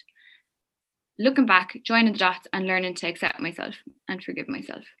just looking back, joining the dots, and learning to accept myself and forgive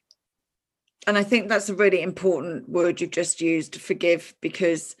myself. And I think that's a really important word you've just used, forgive,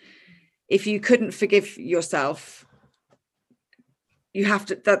 because if you couldn't forgive yourself, you have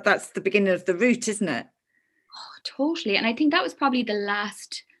to, that's the beginning of the route, isn't it? Oh, totally. And I think that was probably the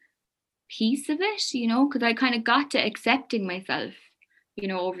last piece of it, you know, because I kind of got to accepting myself, you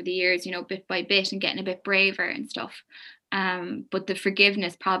know, over the years, you know, bit by bit, and getting a bit braver and stuff. But the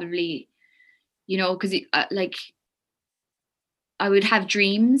forgiveness probably, you know, because like I would have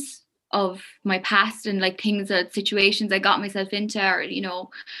dreams of my past and like things that situations I got myself into, or you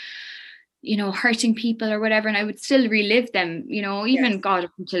know, hurting people or whatever, and I would still relive them, you know, even God,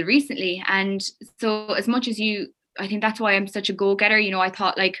 up until recently. And so as much as I think that's why I'm such a go-getter, you know. I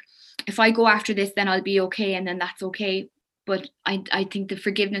thought, like, if I go after this, then I'll be okay, and then that's okay. But I think the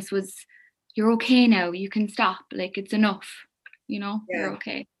forgiveness was, you're okay now, you can stop, like, it's enough, you know. You're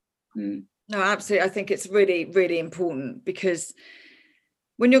okay. No, absolutely. I think it's really, really important, because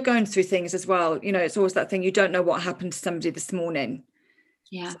when you're going through things as well, you know, it's always that thing, you don't know what happened to somebody this morning.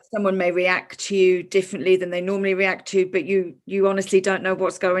 Yeah. So someone may react to you differently than they normally react to, but you honestly don't know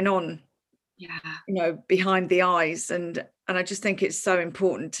what's going on. Yeah. You know, behind the eyes. And I just think it's so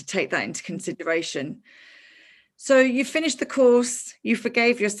important to take that into consideration. So you finished the course, you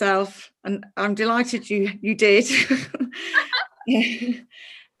forgave yourself, and I'm delighted you did.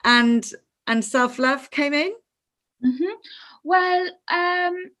 And self-love came in. Mm-hmm. Well,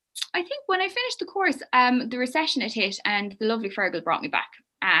 I think when I finished the course, the recession had hit, and the lovely Fergal brought me back,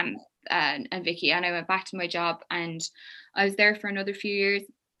 and Vicky, and I went back to my job, and I was there for another few years,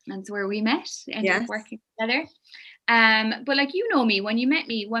 and it's where we met, ended up working together. But like, you know me, when you met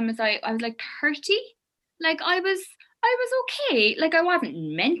me, when was I was like 30, like I was okay, like I wasn't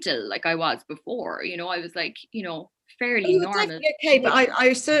mental like I was before, you know. I was like, you know, fairly normal. Okay, but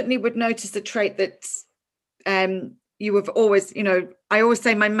I certainly would notice a trait that you have always, you know, I always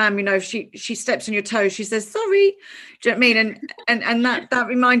say my mum, you know, if she steps on your toes, she says sorry. Do you know what I mean? And that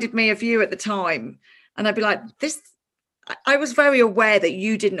reminded me of you at the time. And I'd be like, this, I was very aware that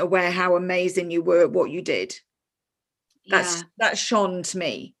you didn't aware how amazing you were at what you did. That shone to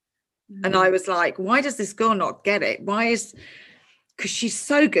me. Mm-hmm. And I was like, why does this girl not get it? Because she's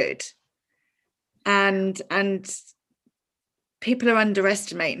so good. And people are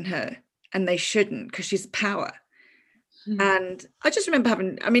underestimating her, and they shouldn't, because she's power. And I just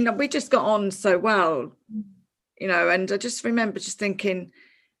remember we just got on so well, you know, and I just remember just thinking,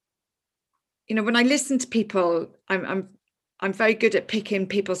 you know, when I listen to people, I'm very good at picking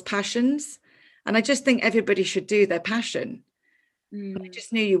people's passions, and I just think everybody should do their passion. I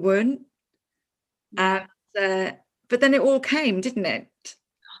just knew you weren't. And but then it all came, didn't it?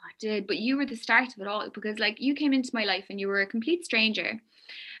 Oh, it did. But you were the start of it all, because like, you came into my life and you were a complete stranger.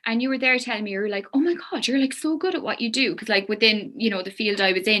 And you were there telling me, you were like, oh my God, you're like so good at what you do. Because like, within, you know, the field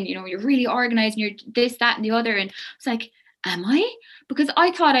I was in, you know, you're really organized, and you're this, that, and the other. And I was like, am I? Because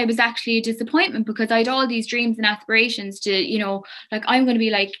I thought I was actually a disappointment, because I had all these dreams and aspirations to, you know, like, I'm going to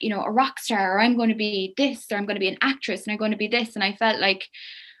be like, you know, a rock star, or I'm going to be this, or I'm going to be an actress, and I'm going to be this. And I felt like,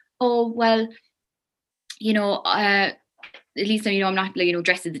 oh, well, you know, at least, you know, I'm not, like, you know,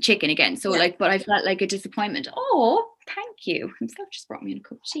 dressed as a chicken again. So like, but I felt like a disappointment. Oh, thank you. Himself just brought me in a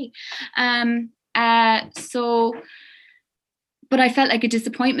cup of tea. But I felt like a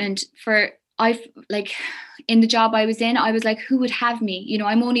disappointment like, in the job I was in, I was like, who would have me? You know,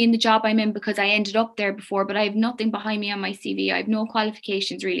 I'm only in the job I'm in because I ended up there before, but I have nothing behind me on my CV. I have no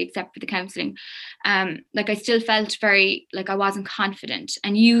qualifications really, except for the counselling. Like, I still felt very, like, I wasn't confident.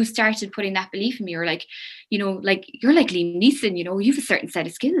 And you started putting that belief in me. You're like, you know, like, you're like Liam Neeson, you know, you have a certain set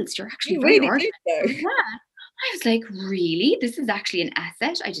of skills. You're actually very organized. Yeah. I was like, really? This is actually an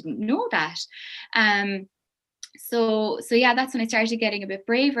asset? I didn't know that. So yeah, that's when I started getting a bit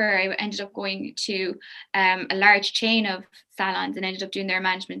braver. I ended up going to a large chain of salons and ended up doing their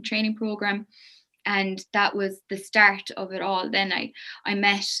management training program. And that was the start of it all. Then I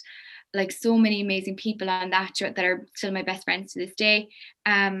met like so many amazing people on that are still my best friends to this day.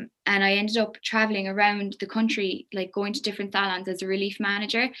 And I ended up traveling around the country, like going to different salons as a relief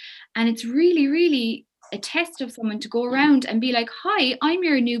manager. And it's really, really a test of someone to go around and be like, hi, I'm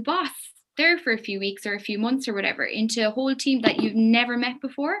your new boss there for a few weeks or a few months or whatever, into a whole team that you've never met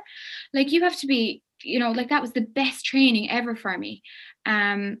before. Like, you have to be, like, that was the best training ever for me.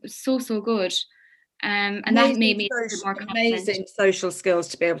 So good. And that made me a bit more confident. Amazing social skills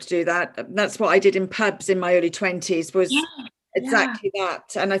to be able to do that. That's what I did in pubs in my early 20s, was exactly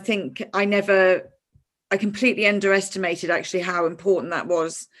that. And I think I completely underestimated actually how important that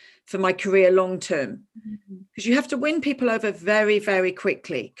was for my career long term, because you have to win people over very, very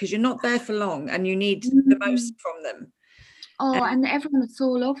quickly, because you're not there for long and you need the most from them. And everyone was so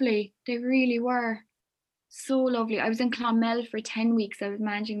lovely. They really were so lovely. I was in Clonmel for 10 weeks. I was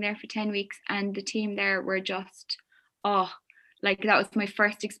managing there for 10 weeks, and the team there were just, like, that was my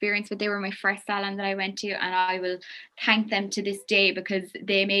first experience, but they were my first salon that I went to, and I will thank them to this day, because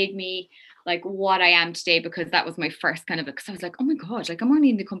they made me like what I am today, because that was my first kind of, because I was like, oh my God, like, I'm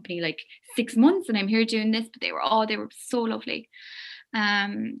only in the company like 6 months and I'm here doing this, but they were so lovely.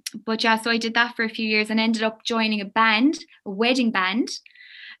 But yeah, so I did that for a few years and ended up joining a wedding band.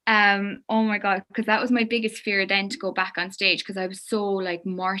 Oh my God, because that was my biggest fear then, to go back on stage, because I was so like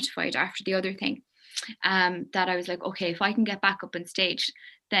mortified after the other thing, that I was like, okay, if I can get back up on stage,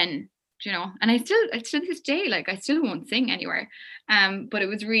 then, and I still to this day, like, I still won't sing anywhere, but it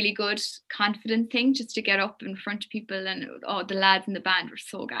was really good confident thing just to get up in front of people, and the lads in the band were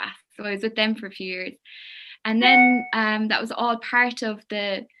so gassed. So I was with them for a few years, and then that was all part of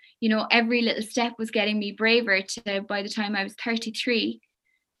the, every little step was getting me braver to, by the time I was 33,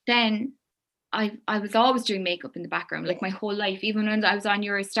 then I was always doing makeup in the background, like, my whole life. Even when I was on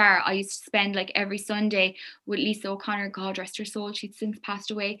Eurostar, I used to spend like every Sunday with Lisa O'Connor, God rest her soul, she'd since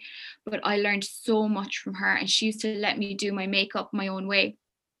passed away, but I learned so much from her, and she used to let me do my makeup my own way.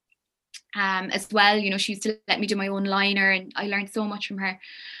 As well, she used to let me do my own liner, and I learned so much from her.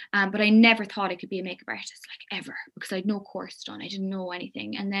 But I never thought I could be a makeup artist, like, ever, because I had no course done. I didn't know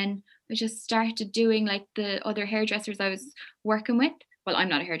anything. And then I just started doing, like, the other hairdressers I was working with. Well, I'm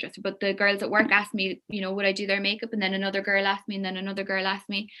not a hairdresser, but the girls at work asked me, would I do their makeup? And then another girl asked me, and then another girl asked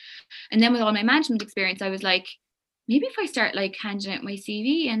me. And then with all my management experience, I was like, maybe if I start like handing out my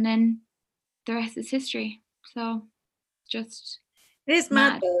CV, and then the rest is history. So just, it is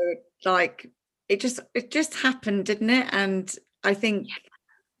mad though. Like, it just happened, didn't it? And I think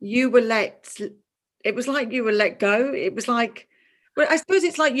it was like you were let go. It was like, well, I suppose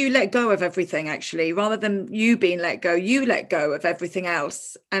it's like you let go of everything, actually, rather than you being let go. You let go of everything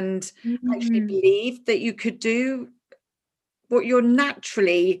else and actually believe that you could do what you're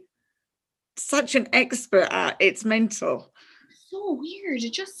naturally such an expert at. It's mental. So weird.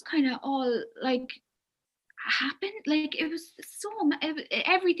 It just kind of all like happened. Like, it was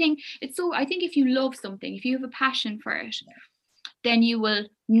everything. It's so, I think if you love something, if you have a passion for it, then you will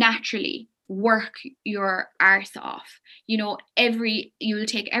naturally work your arse off. You will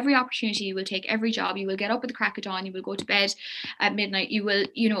take every opportunity, you will take every job, you will get up at the crack of dawn, you will go to bed at midnight, you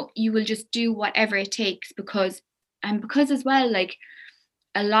will just do whatever it takes, because as well, like,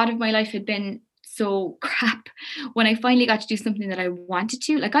 a lot of my life had been so crap. When I finally got to do something that I wanted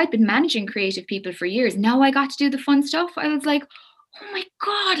to, like, I'd been managing creative people for years, now I got to do the fun stuff. I was like, oh my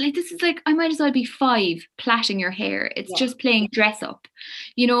God, like, this is like, I might as well be 5 plaiting your hair. It's just playing dress up,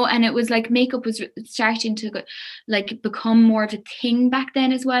 and it was like makeup was starting to like become more of a thing back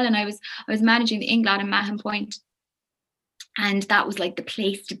then as well. And I was managing the Inglot in Mahon Point, and that was like the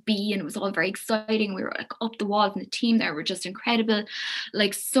place to be, and it was all very exciting. We were like up the walls, and the team there were just incredible,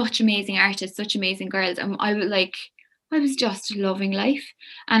 like, such amazing artists, such amazing girls. And I was just loving life,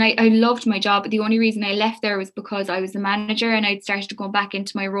 and I loved my job. But the only reason I left there was because I was the manager, and I'd started to go back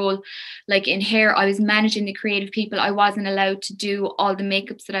into my role, like, in hair. I was managing the creative people. I wasn't allowed to do all the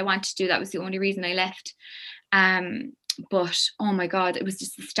makeups that I wanted to do. That was the only reason I left. But oh my God, it was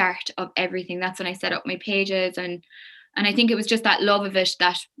just the start of everything. That's when I set up my pages, and I think it was just that love of it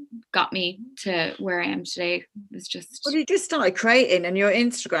that got me to where I am today. It was just, well, you just started creating, and your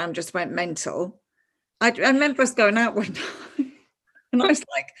Instagram just went mental. I remember us going out one time, and I was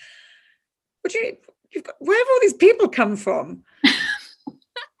like, where have all these people come from?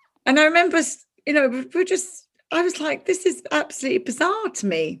 And I remember us, I was like, this is absolutely bizarre to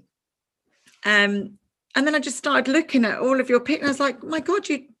me. And then I just started looking at all of your pictures, and I was like, my God,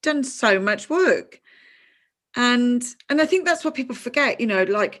 you've done so much work. And I think that's what people forget,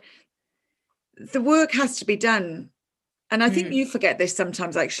 like, the work has to be done. And I think you forget this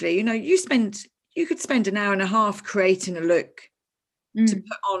sometimes, actually. You could spend an hour and a half creating a look to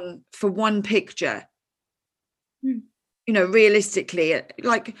put on for one picture. you know, realistically,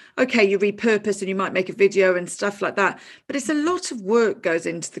 like, okay, you repurpose and you might make a video and stuff like that, but it's a lot of work goes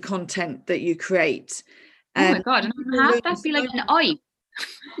into the content that you create. Oh my God, and half that be like an eye.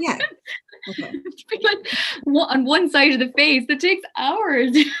 Yeah. Okay. Be like on one side of the face. That takes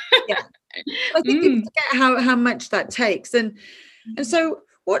hours. Yeah. I think people forget how much that takes. And so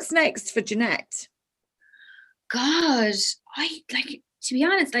what's next for Jeanette? God, to be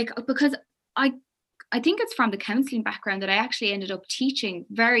honest, like, because I think it's from the counselling background that I actually ended up teaching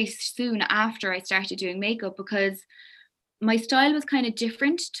very soon after I started doing makeup, because my style was kind of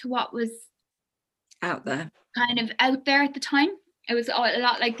different to what was out there at the time. It was a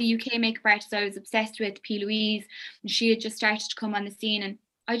lot like the UK makeup artist I was obsessed with, P. Louise, and she had just started to come on the scene, and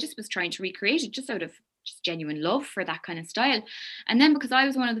I just was trying to recreate it just out of just genuine love for that kind of style. And then because I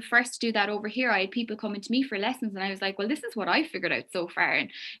was one of the first to do that over here, I had people coming to me for lessons, and I was like, well, this is what I figured out so far,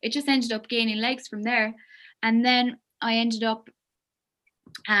 and it just ended up gaining legs from there. And then I ended up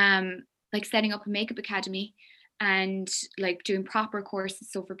like setting up a makeup academy and like doing proper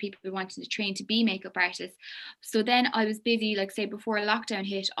courses, so for people who wanted to train to be makeup artists. So then I was busy, like say before lockdown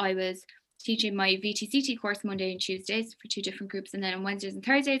hit, I was teaching my VTCT course Monday and Tuesdays for 2 different groups, and then on Wednesdays and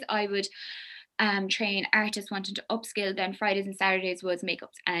Thursdays I would train artists wanting to upskill. Then Fridays and Saturdays was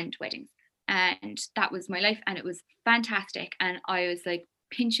makeups and weddings, and that was my life, and it was fantastic. And I was like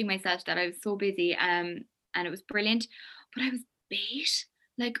pinching myself that I was so busy, and it was brilliant, but I was bait.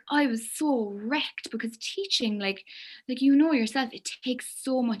 Like I was so wrecked, because teaching, like you know yourself, it takes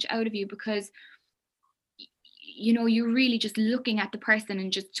so much out of you, because you know you're really just looking at the person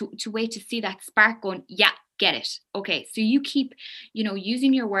and just to wait to see that spark going, yeah, get it. Okay, so you keep, you know,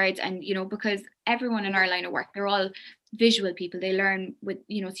 using your words, and you know, because everyone in our line of work, they're all visual people, they learn with,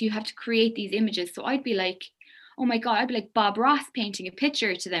 you know, so you have to create these images. So I'd be like, oh my God, I'd be like Bob Ross painting a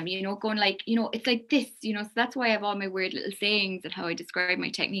picture to them, you know, going like, you know, it's like this, you know. So that's why I have all my weird little sayings and how I describe my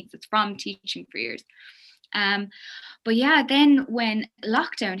techniques. It's from teaching for years. But yeah, then when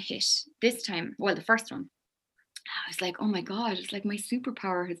lockdown hit this time, well, the first one, I was like, oh my God, it's like my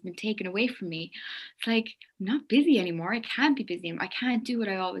superpower has been taken away from me. It's like, I'm not busy anymore. I can't be busy. I can't do what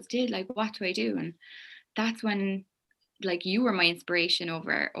I always did. Like, what do I do? And that's when, like, you were my inspiration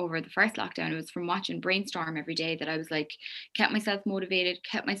over the first lockdown. It was from watching Brainstorm every day that I was like, kept myself motivated,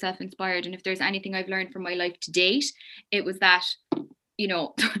 kept myself inspired. And if there's anything I've learned from my life to date, it was that, you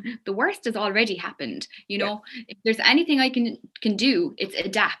know, the worst has already happened. You know, if there's anything I can do, it's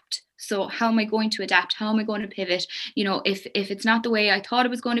adapt. So how am I going to adapt? How am I going to pivot? You know, if it's not the way I thought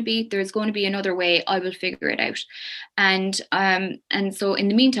it was going to be, there's going to be another way. I will figure it out. And so in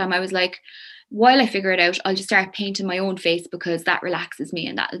the meantime, I was like, while I figure it out, I'll just start painting my own face, because that relaxes me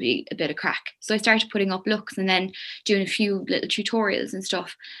and that'll be a bit of crack. So I started putting up looks and then doing a few little tutorials and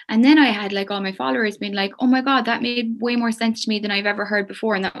stuff. And then I had like all my followers being like, oh my God, that made way more sense to me than I've ever heard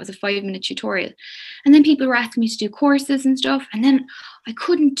before. And that was a 5-minute tutorial. And then people were asking me to do courses and stuff. And then I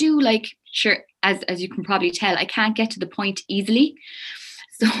couldn't do, like, sure, as you can probably tell, I can't get to the point easily.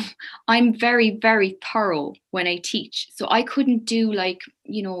 So I'm very, very thorough when I teach. So I couldn't do, like,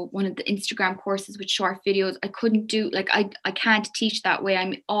 you know, one of the Instagram courses with short videos. I couldn't do, like, I can't teach that way.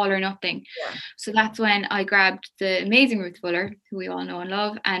 I'm all or nothing. Yeah. So that's when I grabbed the amazing Ruth Fuller, who we all know and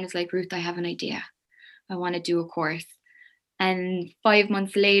love, and was like, Ruth, I have an idea. I want to do a course. And 5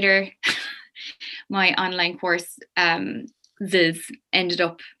 months later, my online course, Ziz, ended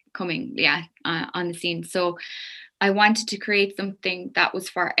up coming, on the scene. So I wanted to create something that was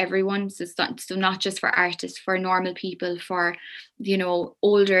for everyone. So not just for artists, for normal people, for, you know,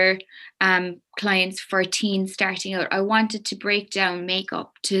 older clients, for teens starting out. I wanted to break down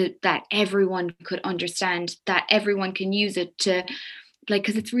makeup to that everyone could understand, that everyone can use it to, like,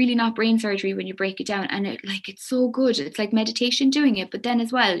 because it's really not brain surgery when you break it down. And it's so good. It's like meditation doing it. But then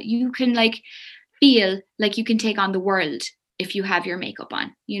as well, you can like feel like you can take on the world if you have your makeup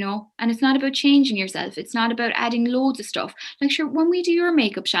on, you know. And it's not about changing yourself. It's not about adding loads of stuff. Like, sure, when we do your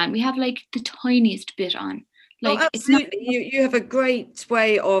makeup, Sian, we have like the tiniest bit on. Like, oh, absolutely. It's not... you have a great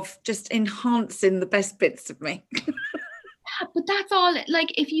way of just enhancing the best bits of me. But that's all.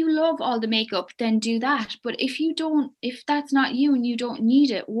 Like, if you love all the makeup, then do that. But if you don't, if that's not you and you don't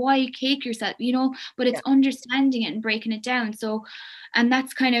need it, why cake yourself, you know? But it's understanding it and breaking it down. So, and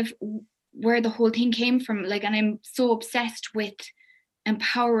that's kind of where the whole thing came from. Like, and I'm so obsessed with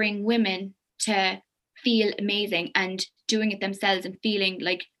empowering women to feel amazing and doing it themselves and feeling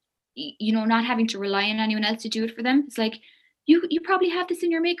like, you know, not having to rely on anyone else to do it for them. It's like, you probably have this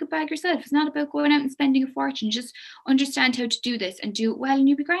in your makeup bag yourself. It's not about going out and spending a fortune. Just understand how to do this and do it well, and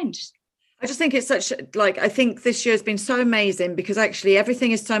you'll be grand. I just think it's such, like, I think this year has been so amazing because actually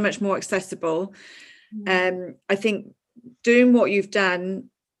everything is so much more accessible. I think doing what you've done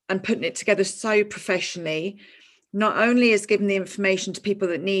and putting it together so professionally not only has given the information to people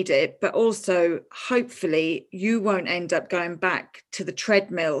that need it, but also hopefully you won't end up going back to the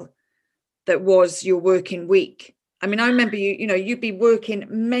treadmill that was your working week. I mean, I remember you'd be working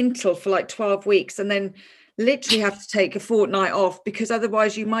mental for like 12 weeks and then literally have to take a fortnight off because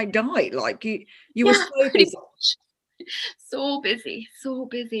otherwise you might die. Like you were so busy. So busy. So,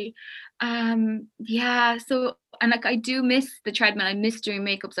 and like I do miss the treadmill. I miss doing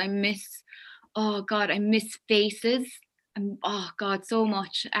makeups. I miss faces. Oh God, so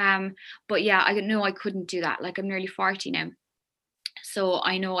much. But yeah, I know I couldn't do that. Like I'm nearly 40 now. So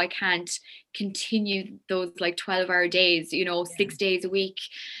I know I can't continue those like 12-hour days, 6 days a week,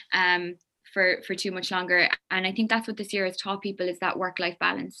 for too much longer. And I think that's what this year has taught people, is that work-life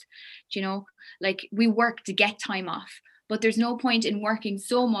balance. Like we work to get time off, but there's no point in working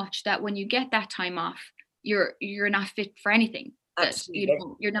so much that when you get that time off, you're not fit for anything. Absolutely.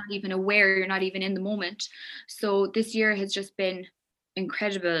 You're not even aware, you're not even in the moment. So this year has just been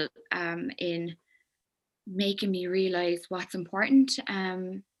incredible in making me realize what's important,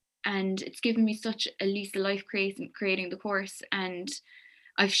 and it's given me such a lease of life creating the course. And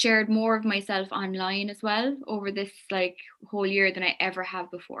I've shared more of myself online as well over this like whole year than I ever have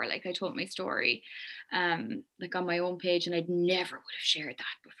before. Like I told my story like on my own page, and I'd never would have shared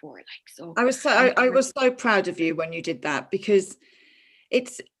that before. Like, so I was so proud of you when you did that, because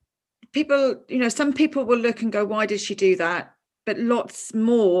it's people, some people will look and go, why did she do that? But lots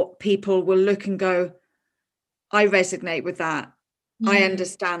more people will look and go, I resonate with that. I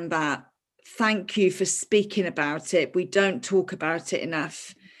understand that. Thank you for speaking about it. We don't talk about it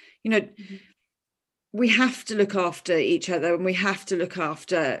enough. We have to look after each other, and we have to look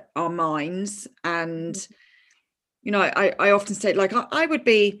after our minds. And, I often say, like, I would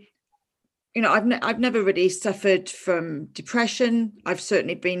be, I've never really suffered from depression. I've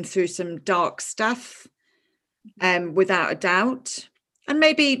certainly been through some dark stuff, without a doubt. And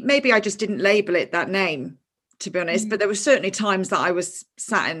maybe I just didn't label it that name, to be honest, but there were certainly times that I was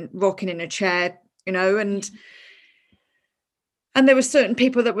sat and rocking in a chair, and there were certain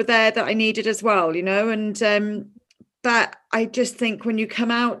people that were there that I needed as well, and but I just think when you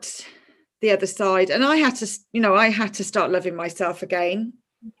come out the other side, and I had to start loving myself again,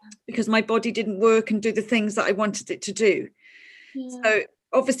 because my body didn't work and do the things that I wanted it to do. So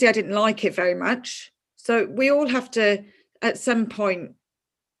obviously I didn't like it very much. So we all have to at some point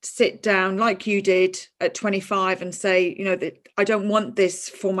sit down like you did at 25 and say, that I don't want this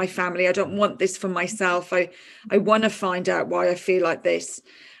for my family. I don't want this for myself. I want to find out why I feel like this.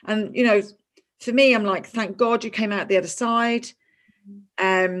 And, for me, I'm like, thank God you came out the other side.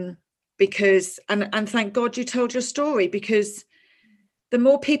 Because, and thank God you told your story, because the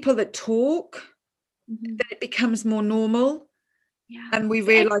more people that talk, then it becomes more normal. Yeah. And we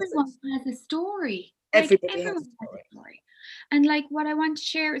realize everyone has a story. Everybody has a story. And like what I want to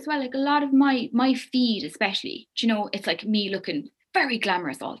share as well, like a lot of my feed, especially, it's like me looking very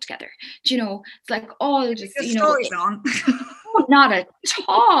glamorous all together. It's like all just, stories on. Not at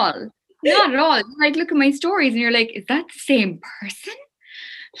all. Not at all. Like look at my stories and you're like, is that the same person?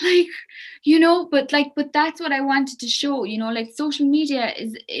 Like, but that's what I wanted to show, like social media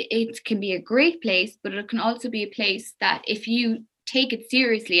it can be a great place, but it can also be a place that if you take it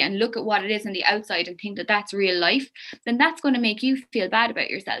seriously and look at what it is on the outside and think that that's real life, then that's going to make you feel bad about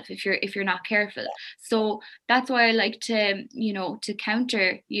yourself if you're not careful. So that's why I like to to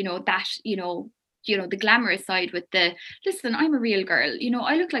counter that the glamorous side with the, listen, I'm a real girl,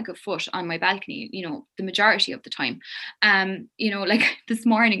 I look like a foot on my balcony, the majority of the time. Like this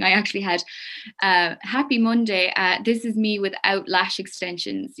morning I actually had happy Monday, this is me without lash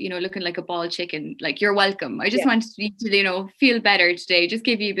extensions, looking like a bald chicken. Like, you're welcome. I just wanted to feel better today, just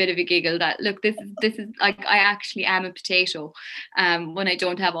give you a bit of a giggle that look, this is like, I actually am a potato when I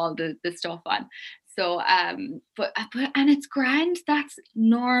don't have all the stuff on. So, but and it's grand. That's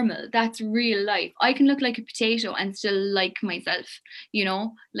normal. That's real life. I can look like a potato and still like myself,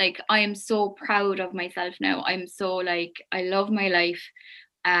 like I am so proud of myself now. I'm so like, I love my life.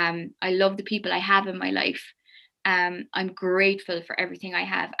 I love the people I have in my life. I'm grateful for everything I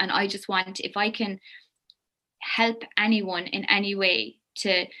have. And I just want, if I can help anyone in any way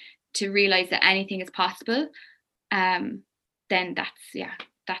to realize that anything is possible, then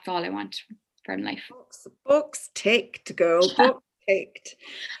that's all I want from life. Books ticked, girl. Books ticked.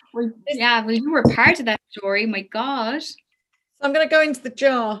 Well, you were part of that story. My God. So I'm going to go into the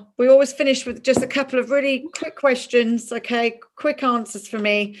jar. We always finish with just a couple of really quick questions. Okay, quick answers for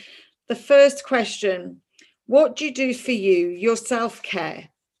me. The first question: what do you do for you, your self-care?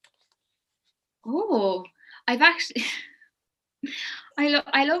 Oh, I've actually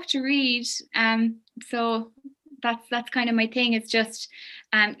I love to read. So that's kind of my thing. It's just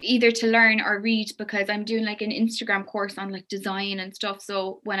either to learn or read, because I'm doing like an Instagram course on like design and stuff.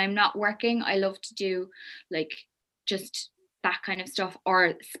 So when I'm not working, I love to do like just that kind of stuff,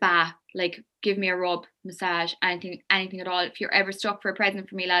 or spa, like give me a rub, massage, anything at all. If you're ever stuck for a present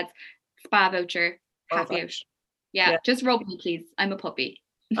for me, lads, spa voucher, happy out. Yeah, just rub me, please. I'm a puppy.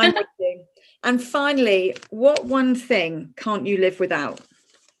 I'm with you. And finally, what one thing can't you live without?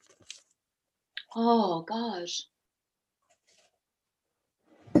 Oh gosh.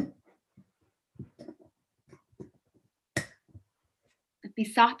 It'd be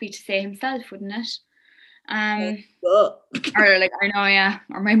sappy to say himself, wouldn't it? Or like, I know, yeah,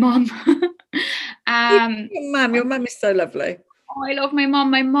 or my mom. Your mum is so lovely. Oh, I love my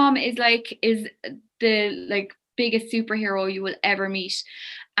mom. My mom is the like biggest superhero you will ever meet.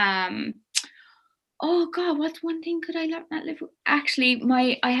 Oh God, what's one thing could I not live with? Actually,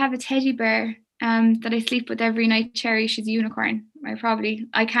 I have a teddy bear that I sleep with every night. Cherry, she's a unicorn.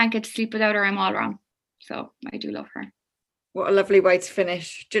 I can't get to sleep without her. I'm all wrong. So I do love her. What a lovely way to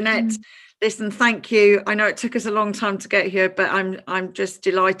finish. Jeanette, listen, thank you. I know it took us a long time to get here, but I'm just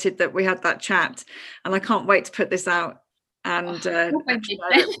delighted that we had that chat, and I can't wait to put this out and share it with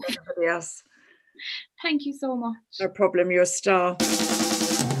everybody else. Thank you so much. No problem. You're a star.